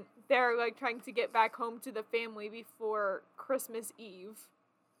then they're, like, trying to get back home to the family before Christmas Eve.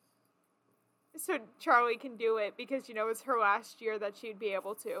 So Charlie can do it because, you know, it's her last year that she'd be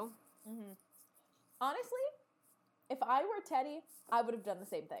able to. Mm-hmm. Honestly, if I were Teddy, I would have done the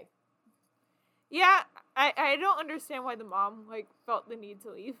same thing. Yeah, I don't understand why the mom, like, felt the need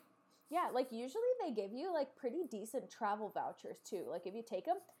to leave. Yeah, like, usually they give you, like, pretty decent travel vouchers, too. Like, if you take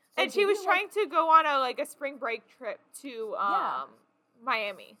them. And she was trying to go on a spring break trip to,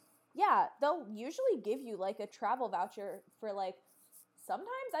 Miami. Yeah, they'll usually give you, like, a travel voucher for, like, sometimes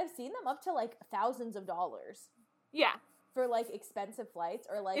I've seen them up to, like, thousands of dollars. Yeah. For, like, expensive flights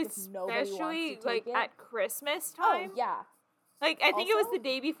or, like, if nobody wants to take it. Especially, like, at Christmas time. Oh, yeah. Like, I think it was the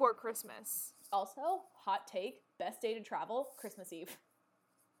day before Christmas. Also, hot take, best day to travel, Christmas Eve.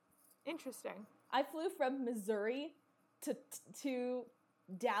 Interesting. I flew from Missouri to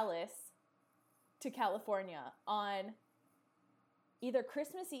Dallas to California on either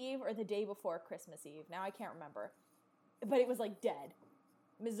Christmas Eve or the day before Christmas Eve. Now I can't remember. But it was, like, dead.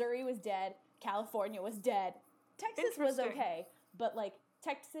 Missouri was dead. California was dead. Texas was okay. But, like,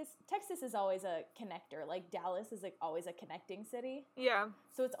 Texas is always a connector. Like, Dallas is, like, always a connecting city. Yeah.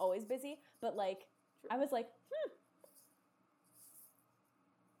 So it's always busy. But, like, I was like,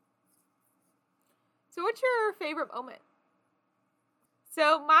 So what's your favorite moment?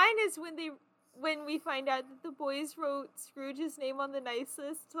 So mine is when we find out that the boys wrote Scrooge's name on the nice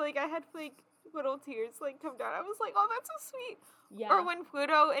list. So, like, I had, like, little tears, like, come down. I was like, oh, that's so sweet. Yeah. Or when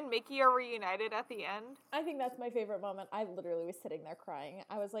Pluto and Mickey are reunited at the end. I think that's my favorite moment. I literally was sitting there crying.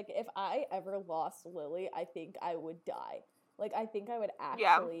 I was like, if I ever lost Lily, I think I would die. Like, I think I would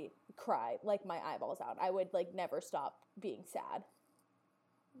actually cry, like, my eyeballs out. I would, like, never stop being sad.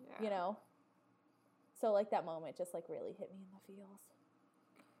 Yeah. You know? So, like, that moment just, like, really hit me in the feels.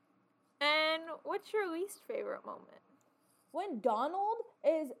 what's your least favorite moment? When Donald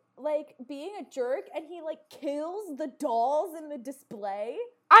is, like, being a jerk and he, like, kills the dolls in the display.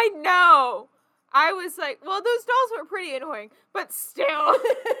 I know! I was like, well, those dolls were pretty annoying, but still.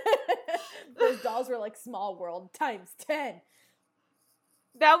 Those dolls were like Small World times 10.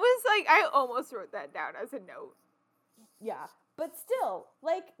 That was like, I almost wrote that down as a note. Yeah, but still,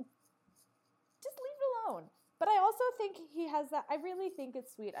 like, just leave it alone. But I also think he has that, I really think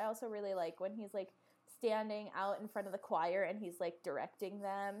it's sweet. I also really like when he's, like, standing out in front of the choir and he's, like, directing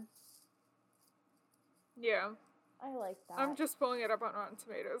them. Yeah. I like that. I'm just pulling it up on Rotten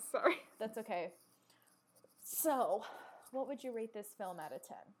Tomatoes, sorry. That's okay. So, what would you rate this film out of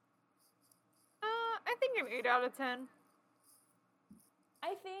 10? I think an 8 out of 10.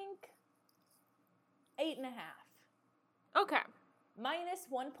 I think 8.5. Okay. Minus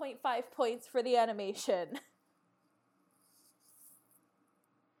 1.5 points for the animation.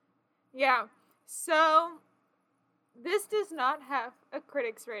 Yeah. So, this does not have a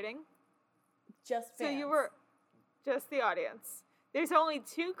critics rating. Just fans. So you were just the audience. There's only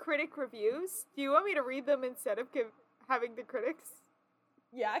 2 critic reviews. Do you want me to read them instead of having the critics?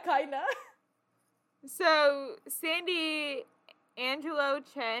 Yeah, kinda. So, Sandy Angelo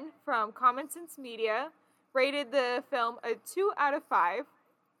Chen from Common Sense Media rated the film a 2 out of 5,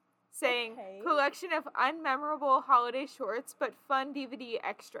 saying, collection of unmemorable holiday shorts but fun DVD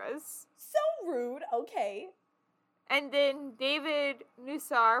extras. So rude, okay. And then David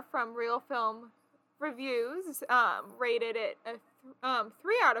Nussar from Real Film Reviews rated it a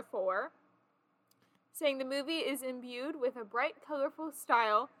 3 out of 4, saying the movie is imbued with a bright, colorful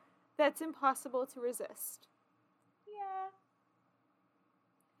style that's impossible to resist. Yeah.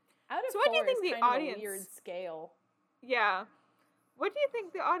 Out of so what 4 do you think is the kind audience? Of a weird scale. Yeah. What do you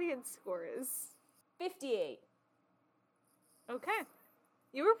think the audience score is? 58. Okay.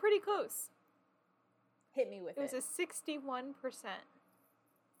 You were pretty close. Hit me with it. It was a 61%.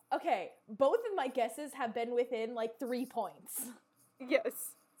 Okay, both of my guesses have been within, like, 3 points.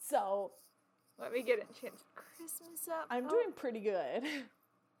 Yes. So, let me get it changed. Christmas up. I'm doing pretty good.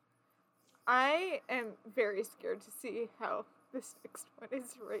 I am very scared to see how this next one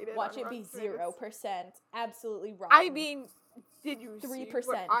is rated. Watch it be 0%. Absolutely wrong. I mean, did you 3%, see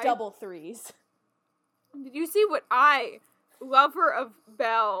what double threes. Did you see what I, lover of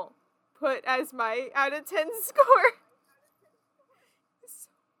Belle, put as my out of 10 score?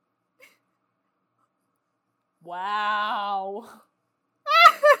 Wow.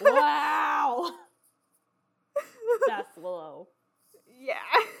 Wow. That's low. Yeah.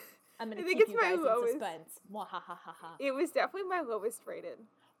 I'm going to keep you guys in suspense. Mwahahaha. It was definitely my lowest rated.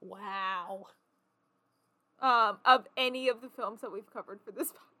 Wow. Of any of the films that we've covered for this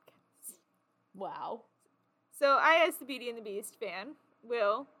podcast. Wow. So I, as the Beauty and the Beast fan,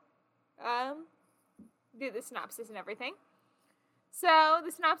 will do the synopsis and everything. So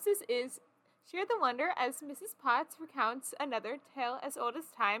the synopsis is, share the wonder as Mrs. Potts recounts another tale as old as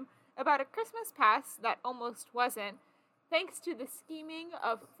time about a Christmas past that almost wasn't, thanks to the scheming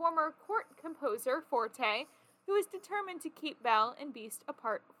of former court composer Forte, who is determined to keep Belle and Beast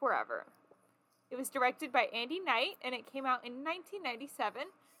apart forever. It was directed by Andy Knight, and it came out in 1997.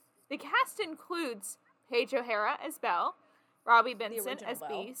 The cast includes Paige O'Hara as Belle, Robbie Benson as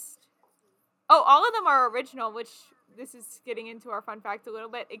Beast. Oh, all of them are original, which this is getting into our fun fact a little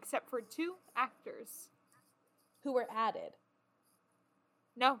bit, except for 2 actors. Who were added?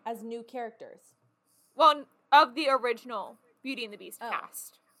 No. As new characters. Well, of the original Beauty and the Beast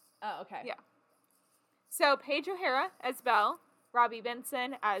cast. Oh, okay. Yeah. So, Paige O'Hara as Belle, Robbie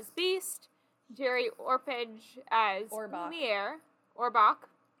Benson as Beast, Jerry Orpage as Lumiere,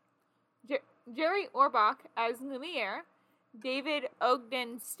 Jerry Orbach as Lumiere, David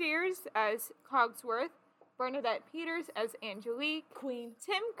Ogden Steers as Cogsworth, Bernadette Peters as Angelique, Queen,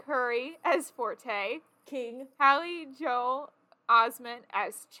 Tim Curry as Forte, King, Hallie Joel Osment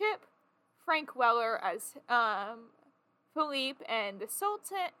as Chip, Frank Weller as Philippe and the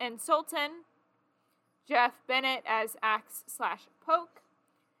Sultan, Jeff Bennett as Axe/Poke,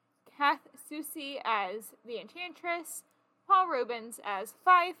 Kath Soucie as the Enchantress, Paul Rubens as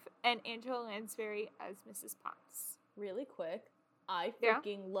Fife, and Angela Lansbury as Mrs. Potts. Really quick, I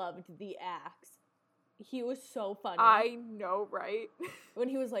freaking loved the Axe. He was so funny. I know, right? When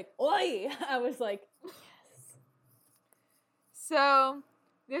he was like, oi! I was like, yes. So,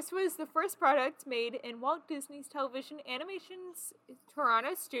 this was the first product made in Walt Disney's Television Animation's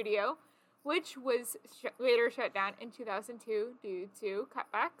Toronto studio, which was later shut down in 2002 due to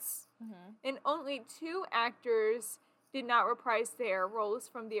cutbacks. Mm-hmm. And only 2 actors did not reprise their roles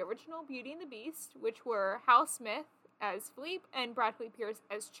from the original Beauty and the Beast, which were Hal Smith as Philippe and Bradley Pierce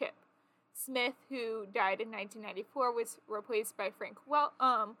as Chip. Smith, who died in 1994, was replaced by Frank Weller.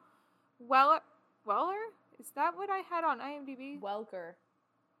 Is that what I had on IMDb? Welker.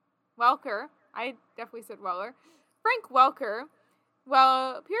 I definitely said Weller. Frank Welker.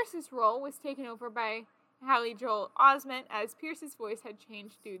 Well, Pierce's role was taken over by Haley Joel Osment, as Pierce's voice had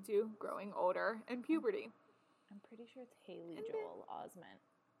changed due to growing older and puberty. I'm pretty sure it's Haley Joel Osment.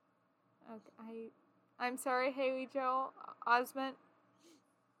 Okay, I'm sorry, Haley Joel Osment.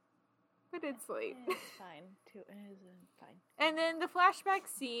 But it's late. It's fine. It is fine. And then the flashback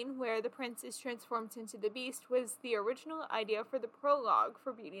scene where the prince is transformed into the Beast was the original idea for the prologue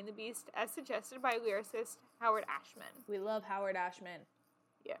for Beauty and the Beast, as suggested by lyricist Howard Ashman. We love Howard Ashman.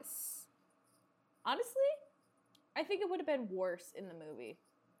 Yes. Honestly, I think it would have been worse in the movie.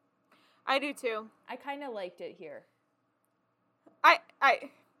 I do too. I kind of liked it here.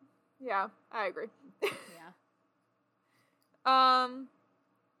 Yeah, I agree. Yeah.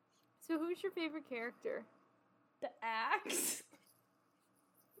 So who's your favorite character? The axe.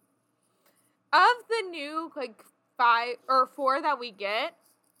 Of the new, 5 or 4 that we get,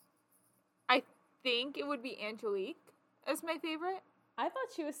 I think it would be Angelique as my favorite. I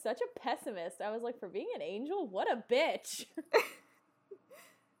thought she was such a pessimist. I was like, for being an angel, what a bitch.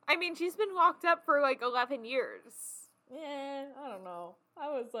 I mean, she's been locked up for 11 years. Yeah, I don't know. I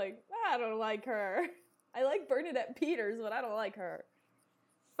was like, I don't like her. I like Bernadette Peters, but I don't like her.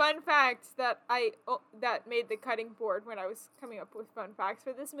 Fun fact that that made the cutting board when I was coming up with fun facts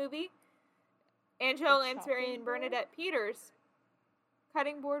for this movie. Angela Lansbury and Bernadette Peters.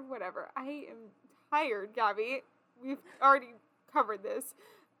 Cutting board, whatever. I am tired, Gabby. We've already covered this.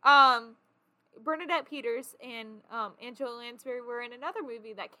 Bernadette Peters and Angela Lansbury were in another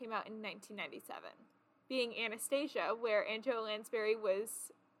movie that came out in 1997, being Anastasia, where Angela Lansbury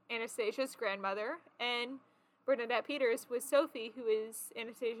was Anastasia's grandmother, and Bernadette Peters was Sophie, who is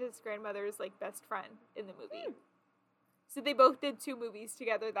Anastasia's grandmother's best friend in the movie. So they both did 2 movies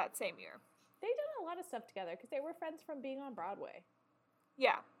together that same year. They did a lot of stuff together because they were friends from being on Broadway.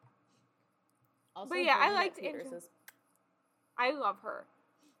 Yeah. Also, but yeah, I liked Peters. I love her.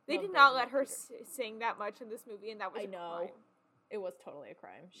 They did not let her sing that much in this movie, and that was a crime. It was totally a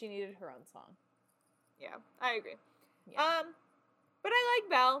crime. She needed her own song. Yeah, I agree. Yeah. But I like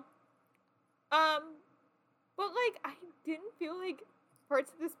Belle. But I didn't feel like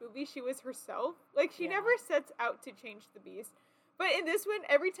parts of this movie she was herself. She never sets out to change the Beast. But in this one,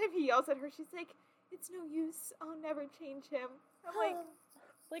 every time he yells at her, she's like, "It's no use. I'll never change him." I'm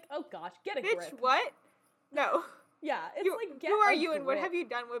like, oh gosh, get a bitch, grip. What? No. Yeah, it's get who are a you grip. and what have you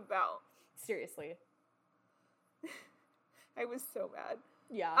done with Belle? Seriously. I was so mad.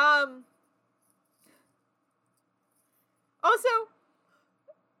 Yeah. Also,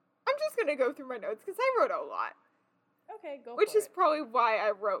 I'm just gonna go through my notes because I wrote a lot. Okay, go Which for is it. probably why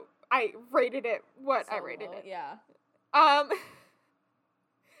I rated it what I rated it. Yeah.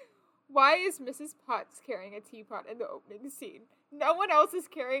 Why is Mrs. Potts carrying a teapot in the opening scene? No one else is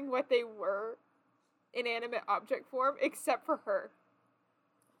carrying what they were inanimate object form except for her.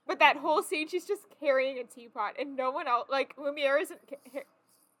 But that whole scene, she's just carrying a teapot, and no one else, Lumiere isn't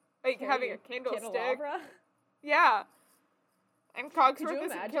having a candlestick. Candelabra? Yeah. And Cogsworth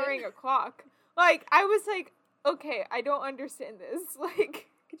isn't carrying a clock. I was like, okay, I don't understand this.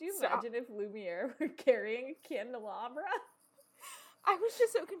 Could you imagine if Lumiere were carrying a candelabra? I was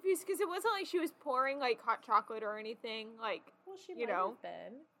just so confused because it wasn't like she was pouring hot chocolate or anything. Well, she might have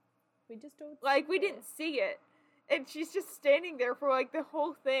been. We just don't. We didn't see it, and she's just standing there for the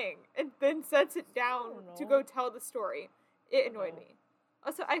whole thing, and then sets it down to go tell the story. It annoyed me.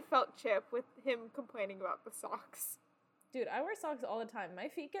 Also, I felt Chip with him complaining about the socks. Dude, I wear socks all the time. My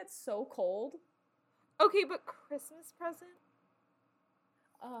feet get so cold. Okay, but Christmas present?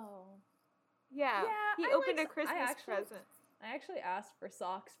 Oh. Yeah. He opened a Christmas present. I actually asked for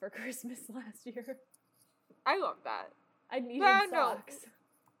socks for Christmas last year. I love that. I needed socks.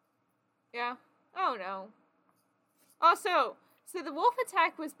 Yeah. Oh, no. Also, so the wolf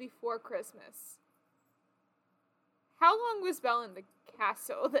attack was before Christmas. How long was Belle in the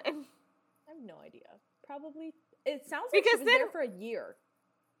castle then? I have no idea. Probably. It sounds like she was there for a year.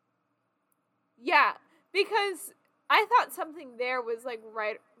 Yeah, because I thought something there was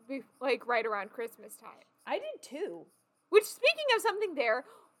right around Christmas time. I did too. Which, speaking of something there,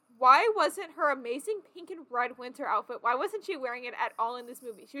 why wasn't her amazing pink and red winter outfit, why wasn't she wearing it at all in this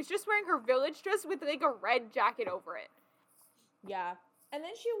movie? She was just wearing her village dress with a red jacket over it. Yeah. And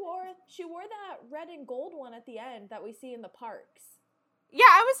then she wore that red and gold one at the end that we see in the parks. Yeah,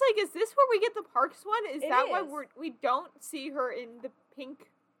 I was like, is this where we get the parks one? Is that why we don't see her in the pink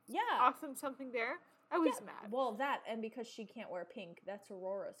awesome something there? I was mad. Well, that, and because she can't wear pink, that's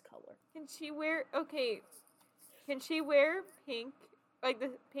Aurora's color. Can she wear pink, like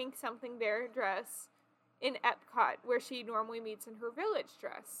the pink something there dress in Epcot where she normally meets in her village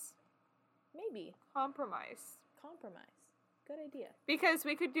dress? Maybe. Compromise. Good idea. Because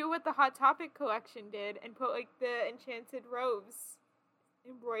we could do what the Hot Topic collection did and put like the enchanted robes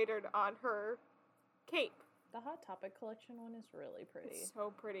embroidered on her cape. The Hot Topic collection one is really pretty. It's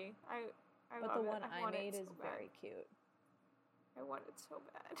so pretty. I but love the one it. I made is very cute. I want it so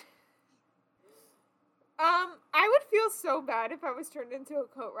bad. I would feel so bad if I was turned into a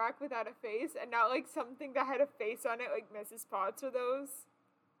coat rack without a face and not like something that had a face on it, like Mrs. Potts or those.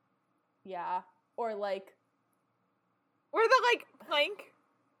 Yeah. Or the like plank.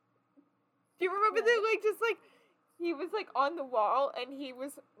 Do you remember that like just like he was like on the wall and he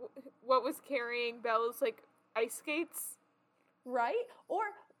was what was carrying Belle's like ice skates? Right?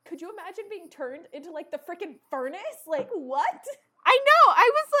 Or could you imagine being turned into like the freaking furnace? Like what? I know.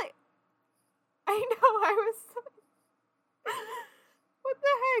 I was like what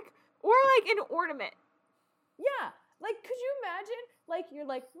the heck? Or like an ornament. Yeah. Like, could you imagine? Like, you're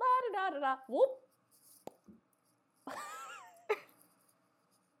like, la da da da da, whoop.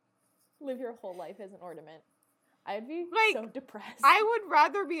 Live your whole life as an ornament. I'd be like, so depressed. I would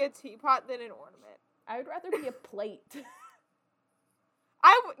rather be a teapot than an ornament. I would rather be a plate.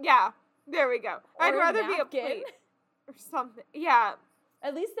 Yeah, there we go. Or I'd rather be a napkin. plate. Or something. Yeah.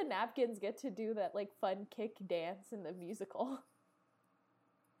 At least the napkins get to do that, like, fun kick dance in the musical.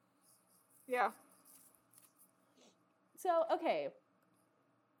 Yeah. So, okay.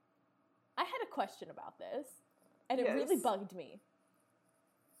 I had a question about this, and it really bugged me.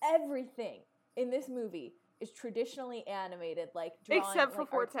 Everything in this movie is traditionally animated, like drawing, except for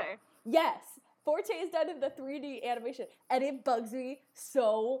like, Forte. Yes, Forte is done in the 3D animation, and it bugs me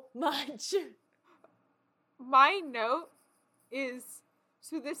so much. My note is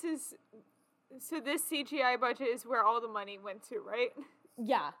this CGI budget is where all the money went to, right?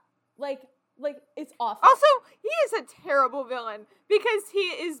 Yeah, like it's awful. Also, he is a terrible villain because he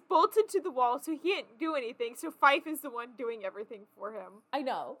is bolted to the wall, so he didn't do anything. So Fife is the one doing everything for him. I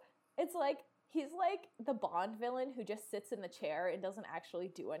know. It's like he's like the Bond villain who just sits in the chair and doesn't actually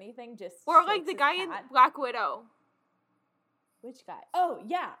do anything. Or like the guy in Black Widow. Which guy? Oh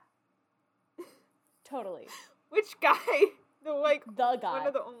yeah, totally. Which guy? The guy. One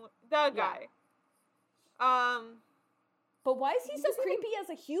of the only guy. But why is he so creepy as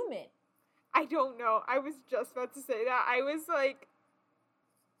a human? I don't know. I was just about to say that. I was like...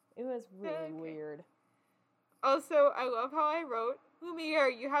 It was really weird. Also, I love how I wrote, Lumiere,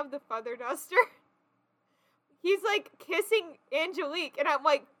 you have the feather duster. He's like kissing Angelique, and I'm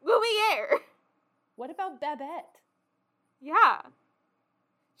like, Lumiere! What about Babette? Yeah.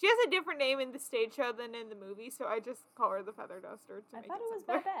 She has a different name in the stage show than in the movie, so I just call her the feather duster. I thought it was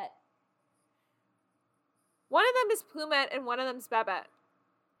Babette. One of them is Plumette, and one of them's Babette.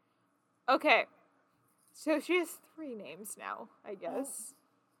 Okay, so she has 3 names now, I guess.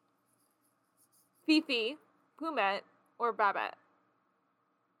 Fifi, Plumette, or Babette.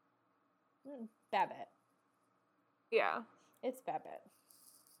 Babette. Yeah. It's Babette.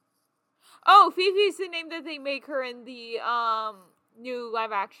 Oh, Fifi's the name that they make her in the new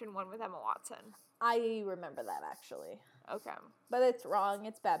live-action one with Emma Watson. I remember that, actually. Okay. But it's wrong.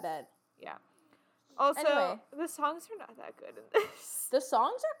 It's Babette. Yeah. Also, anyway, the songs are not that good in this. The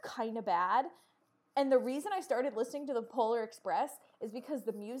songs are kind of bad. And the reason I started listening to the Polar Express is because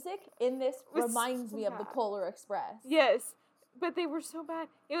the music in this reminds me of the Polar Express. Yes, but they were so bad.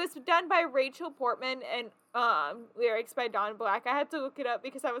 It was done by Rachel Portman and lyrics by Don Black. I had to look it up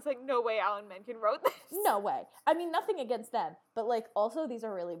because I was like, no way Alan Menken wrote this. No way. I mean, nothing against them. But, like, also these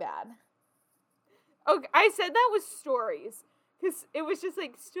are really bad. Okay, I said that was stories. Because it was just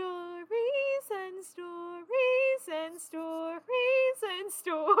like, stories and stories and stories and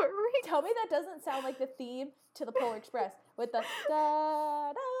stories. Tell me that doesn't sound like the theme to the Polar Express with the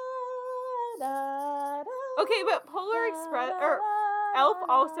da da da da. Okay, but Polar Express, or Elf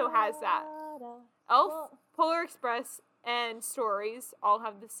also has that. Elf, Polar Express, and Stories all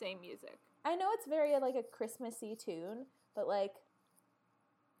have the same music. I know it's very, like, a Christmassy tune, but, like,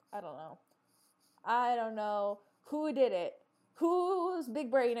 I don't know who did it. Whose big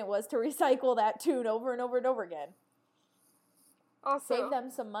brain it was to recycle that tune over and over and over again. Also, save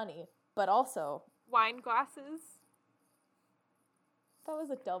them some money, but also wine glasses. That was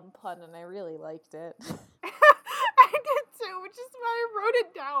a dumb pun, and I really liked it. I did too, which is why I wrote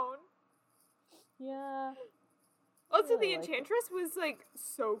it down. Yeah. Also, the Enchantress was like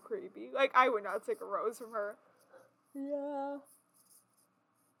so creepy. Like, I would not take a rose from her. Yeah.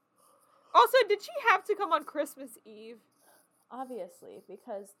 Also, did she have to come on Christmas Eve? Obviously,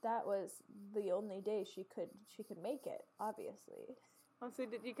 because that was the only day she could make it, obviously. Also,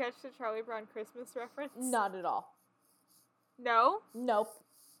 did you catch the Charlie Brown Christmas reference? Not at all. No? Nope.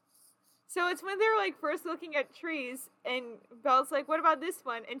 So it's when they're, like, first looking at trees, and Belle's like, what about this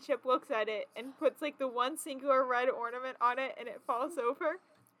one? And Chip looks at it and puts, like, the one singular red ornament on it, and it falls over.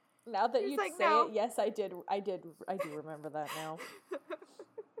 Now that you like, say no. it, yes, I do remember that now.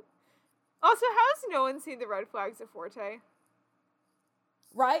 Also, how has no one seen the red flags of Forte?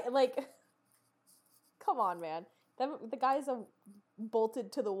 Right? Like, come on, man. The guy's a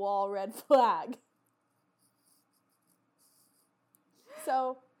bolted to the wall red flag.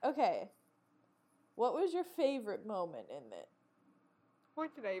 So, okay. What was your favorite moment in it?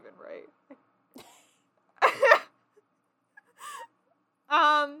 What did I even write?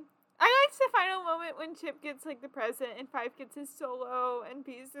 I liked the final moment when Chip gets, like, the present and Fife gets his solo and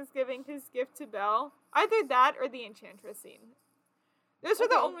Beast is giving his gift to Belle. Either that or the Enchantress scene. Those were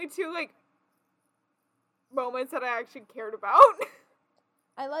the only two, like, moments that I actually cared about.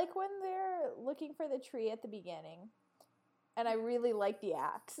 I like when they're looking for the tree at the beginning. And I really like the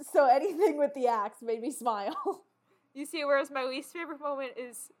axe. So anything with the axe made me smile. You see, whereas my least favorite moment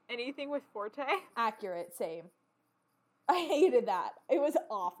is anything with Forte. Accurate, same. I hated that. It was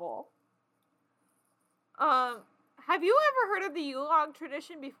awful. Have you ever heard of the Yule log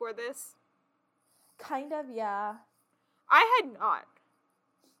tradition before this? Kind of, yeah. I had not.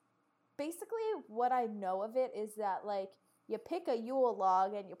 Basically, what I know of it is that, like, you pick a Yule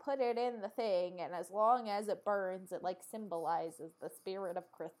log and you put it in the thing, and as long as it burns, it, like, symbolizes the spirit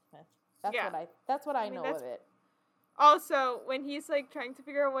of Christmas. That's what I know of it. Also, when he's, like, trying to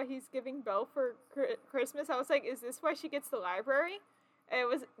figure out what he's giving Belle for Christmas, I was like, is this why she gets the library? And it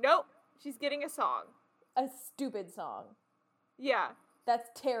was, nope, she's getting a song. A stupid song. Yeah. That's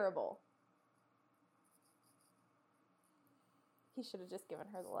terrible. He should have just given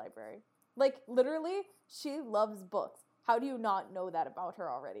her the library. Like, literally, she loves books. How do you not know that about her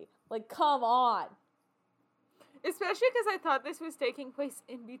already? Like, come on. Especially because I thought this was taking place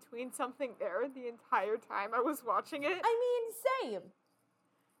in between something there the entire time I was watching it. I mean, same.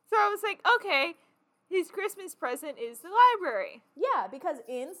 So I was like, okay, his Christmas present is the library. Yeah, because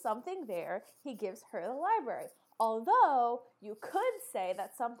in something there, he gives her the library. Although, you could say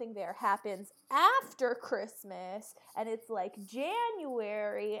that something there happens after Christmas, and it's like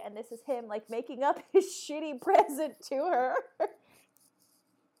January, and this is him, like, making up his shitty present to her.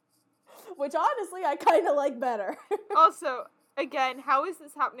 Which, honestly, I kind of like better. Also, again, how is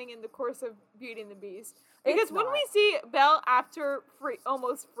this happening in the course of Beauty and the Beast? Because when we see Belle after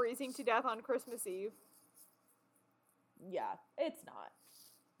almost freezing to death on Christmas Eve. Yeah, it's not.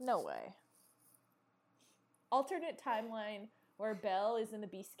 No way. Alternate timeline where Belle is in the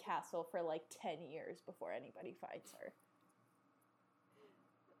Beast Castle for like 10 years before anybody finds her.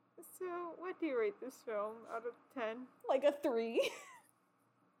 So, what do you rate this film out of 10? Like a 3.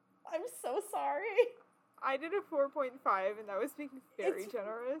 I'm so sorry. I did a 4.5, and that was being very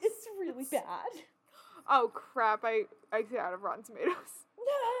generous. It's really bad. Oh, crap. I exited out of Rotten Tomatoes.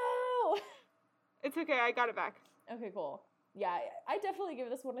 No! It's okay. I got it back. Okay, cool. Yeah, I definitely give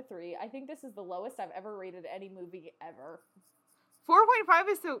this one a 3. I think this is the lowest I've ever rated any movie ever. 4.5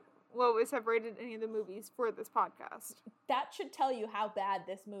 is the lowest I've rated any of the movies for this podcast. That should tell you how bad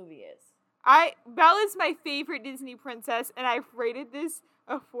this movie is. Belle is my favorite Disney princess, and I've rated this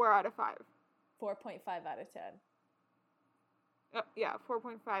a 4 out of 5. 4.5 out of 10. Yeah,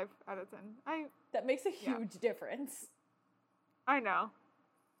 4.5 out of 10. That makes a huge difference. I know.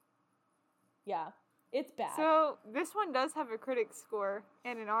 Yeah, it's bad. So, this one does have a critic score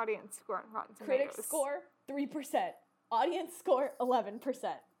and an audience score on Rotten Tomatoes. Critic score, 3%. Audience score, 11%.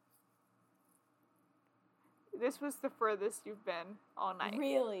 This was the furthest you've been all night.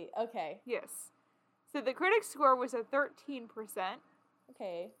 Really? Okay. Yes. So, the critic score was a 13%.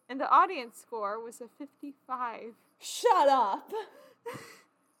 Okay. And the audience score was a 55. Shut up!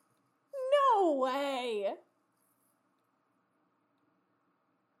 No way!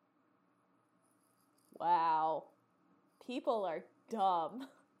 Wow. People are dumb.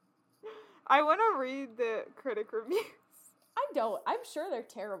 I want to read the critic reviews. I don't. I'm sure they're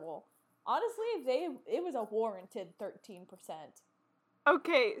terrible. Honestly, it was a warranted 13%.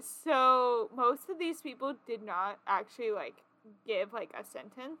 Okay, so most of these people did not actually, like, give, like, a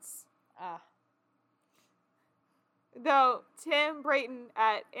sentence. Though Tim Brayton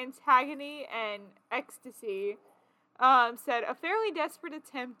at Antagony and Ecstasy said, a fairly desperate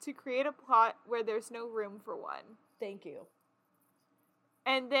attempt to create a plot where there's no room for one. Thank you.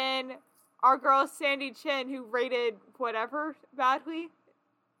 And then our girl Sandy Chin, who rated whatever badly,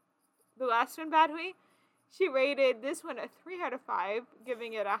 the last one, Bad Way, she rated this one a 3 out of 5,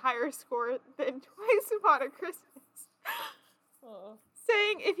 giving it a higher score than Twice Upon a Christmas. Oh.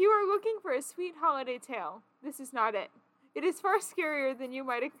 Saying, if you are looking for a sweet holiday tale, this is not it. It is far scarier than you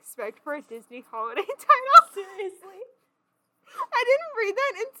might expect for a Disney holiday title. Seriously? I didn't read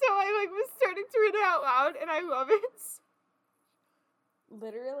that until I was starting to read it out loud, and I love it.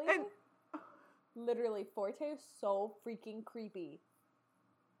 Literally, Forte is so freaking creepy.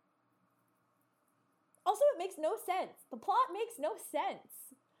 Also, it makes no sense. The plot makes no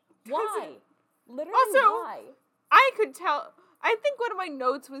sense. Why? Literally, also, why? I could tell. I think one of my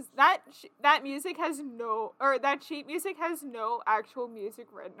notes was that that music has no, or that sheet music has no actual music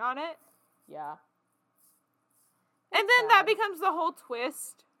written on it. Yeah. And then that becomes the whole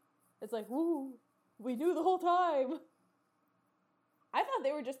twist. It's like, woo, we knew the whole time. I thought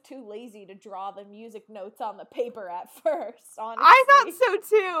they were just too lazy to draw the music notes on the paper at first, honestly. I thought so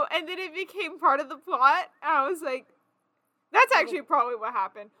too, and then it became part of the plot, and I was like, that's actually probably what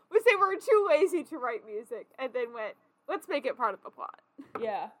happened, was they were too lazy to write music, and then went, let's make it part of the plot.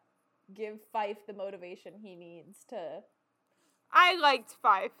 Yeah. Give Fife the motivation he needs to... I liked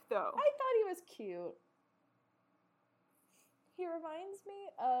Fife, though. I thought he was cute. He reminds me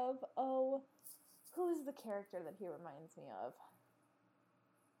of, who is the character that he reminds me of?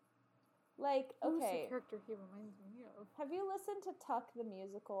 Like, okay. Who's the character he reminds me of? Have you listened to Tuck the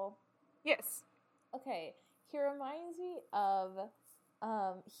Musical? Yes. Okay. He reminds me of,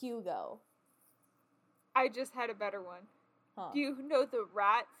 Hugo. I just had a better one. Huh. Do you know the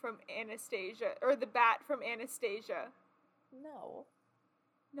rat from Anastasia, or the bat from Anastasia? No.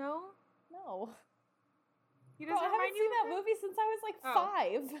 No? No. He doesn't I haven't seen that movie since I was like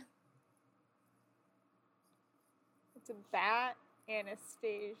 5. It's a bat,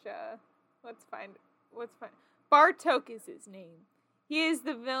 Anastasia. Let's find. Bartok is his name. He is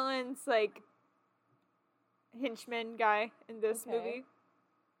the villain's, henchman guy in this movie.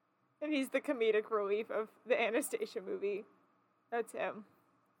 And he's the comedic relief of the Anastasia movie. That's him.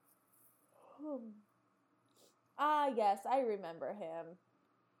 Ah, yes, I remember him.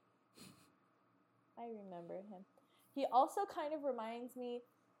 He also kind of reminds me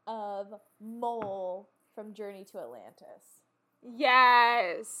of Mole from Journey to Atlantis.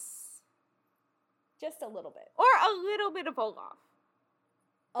 Yes. Just a little bit. Or a little bit of Olaf.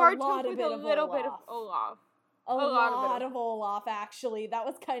 A lot of bit of Olaf. A lot of Olaf, actually. That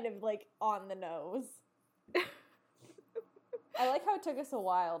was kind of, on the nose. I like how it took us a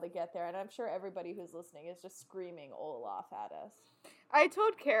while to get there, and I'm sure everybody who's listening is just screaming Olaf at us. I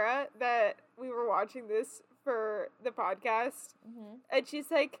told Kara that we were watching this for the podcast, and she's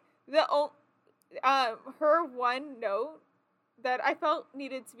like, her one note that I felt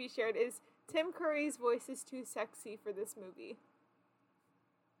needed to be shared is, Tim Curry's voice is too sexy for this movie.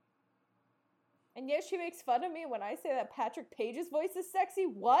 And yet she makes fun of me when I say that Patrick Page's voice is sexy?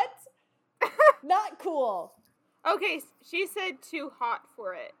 What? Not cool. Okay, she said too hot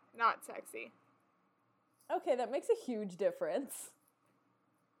for it, not sexy. Okay, that makes a huge difference.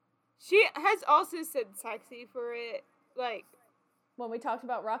 She has also said sexy for it, when we talked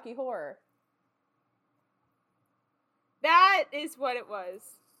about Rocky Horror. That is what it was.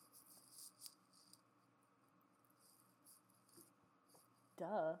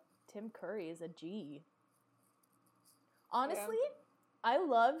 Duh. Tim Curry is a G. Honestly, I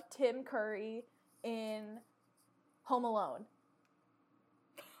love Tim Curry in Home Alone.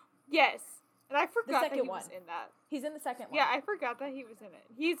 Yes. And I forgot that he was in that. He's in the second one. Yeah, I forgot that he was in it.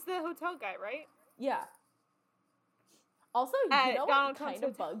 He's the hotel guy, right? Yeah. Also, you know what kind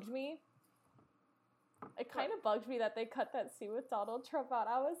of bugged me? It kind of bugged me that they cut that scene with Donald Trump out.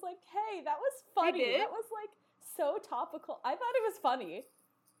 I was like, hey, that was funny. They did? That was, so topical. I thought it was funny.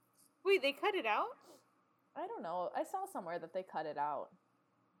 Wait, they cut it out? I don't know. I saw somewhere that they cut it out.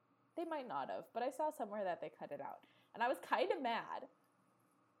 They might not have, but I saw somewhere that they cut it out. And I was kind of mad.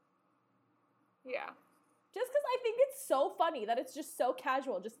 Yeah. Just because I think it's so funny that it's just so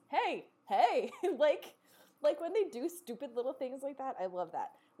casual. Just, hey. like when they do stupid little things like that, I love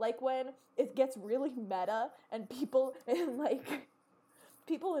that. Like when it gets really meta and people in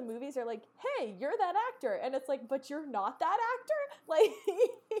movies are like, hey, you're that actor. And it's like, but you're not that actor?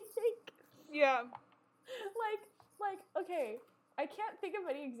 Yeah. Okay, I can't think of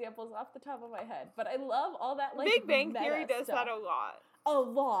any examples off the top of my head, but I love all that, Big Bang Theory does stuff. that a lot. A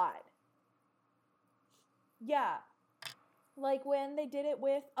lot. Yeah. Like when they did it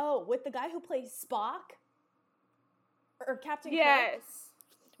with the guy who plays Spock? Or Captain Yes.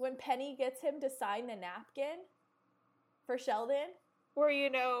 Kirk? When Penny gets him to sign the napkin for Sheldon? Or,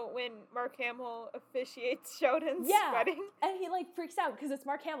 when Mark Hamill officiates Sheldon's Yeah. wedding. And he, freaks out because it's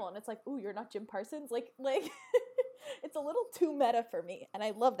Mark Hamill, and it's like, ooh, you're not Jim Parsons? Like, it's a little too meta for me, and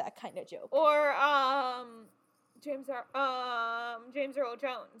I love that kind of joke. Or, James Earl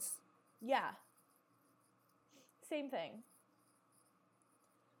Jones. Yeah. Same thing.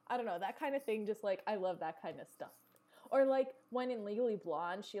 I don't know, that kind of thing, just, I love that kind of stuff. Or, when in Legally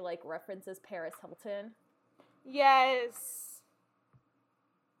Blonde, she, references Paris Hilton. Yes.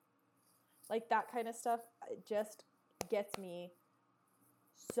 That kind of stuff just gets me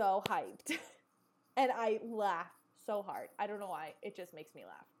so hyped. And I laugh so hard. I don't know why. It just makes me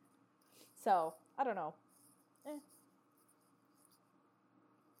laugh. So, I don't know.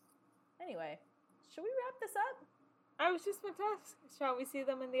 Anyway, should we wrap this up? I was just about to ask, shall we see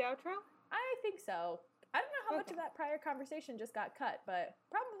them in the outro? I think so. I don't know how much of that prior conversation just got cut, but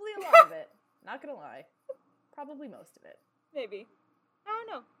probably a lot of it. Not gonna lie. Probably most of it. Maybe. I don't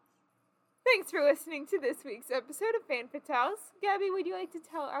know. Thanks for listening to this week's episode of Fan Fatales. Gabby, would you like to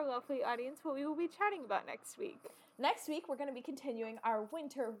tell our lovely audience what we will be chatting about next week? Next week, we're going to be continuing our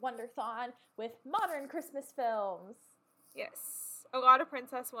winter Wonderthon with modern Christmas films. Yes. A lot of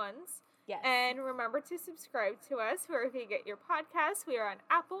princess ones. Yes. And remember to subscribe to us wherever you get your podcasts. We are on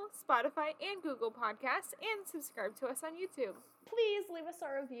Apple, Spotify, and Google Podcasts. And subscribe to us on YouTube. Please leave us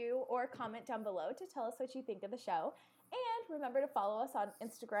a review or comment down below to tell us what you think of the show. And remember to follow us on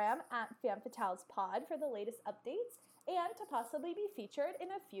Instagram at FanFatalesPod for the latest updates and to possibly be featured in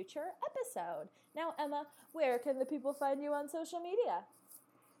a future episode. Now, Emma, where can the people find you on social media?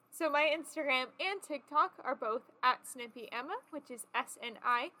 So my Instagram and TikTok are both at SnippyEmma, which is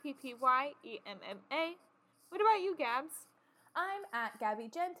SnippyEmma. What about you, Gabs? I'm at Gaby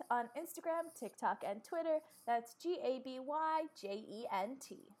Gent on Instagram, TikTok, and Twitter. That's GabyJent.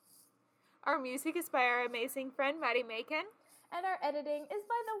 Our music is by our amazing friend, Maddie Macon. And our editing is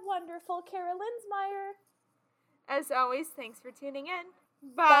by the wonderful Kara Linsmeyer. As always, thanks for tuning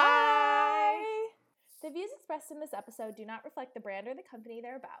in. Bye! Bye! The views expressed in this episode do not reflect the brand or the company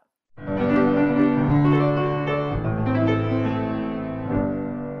they're about.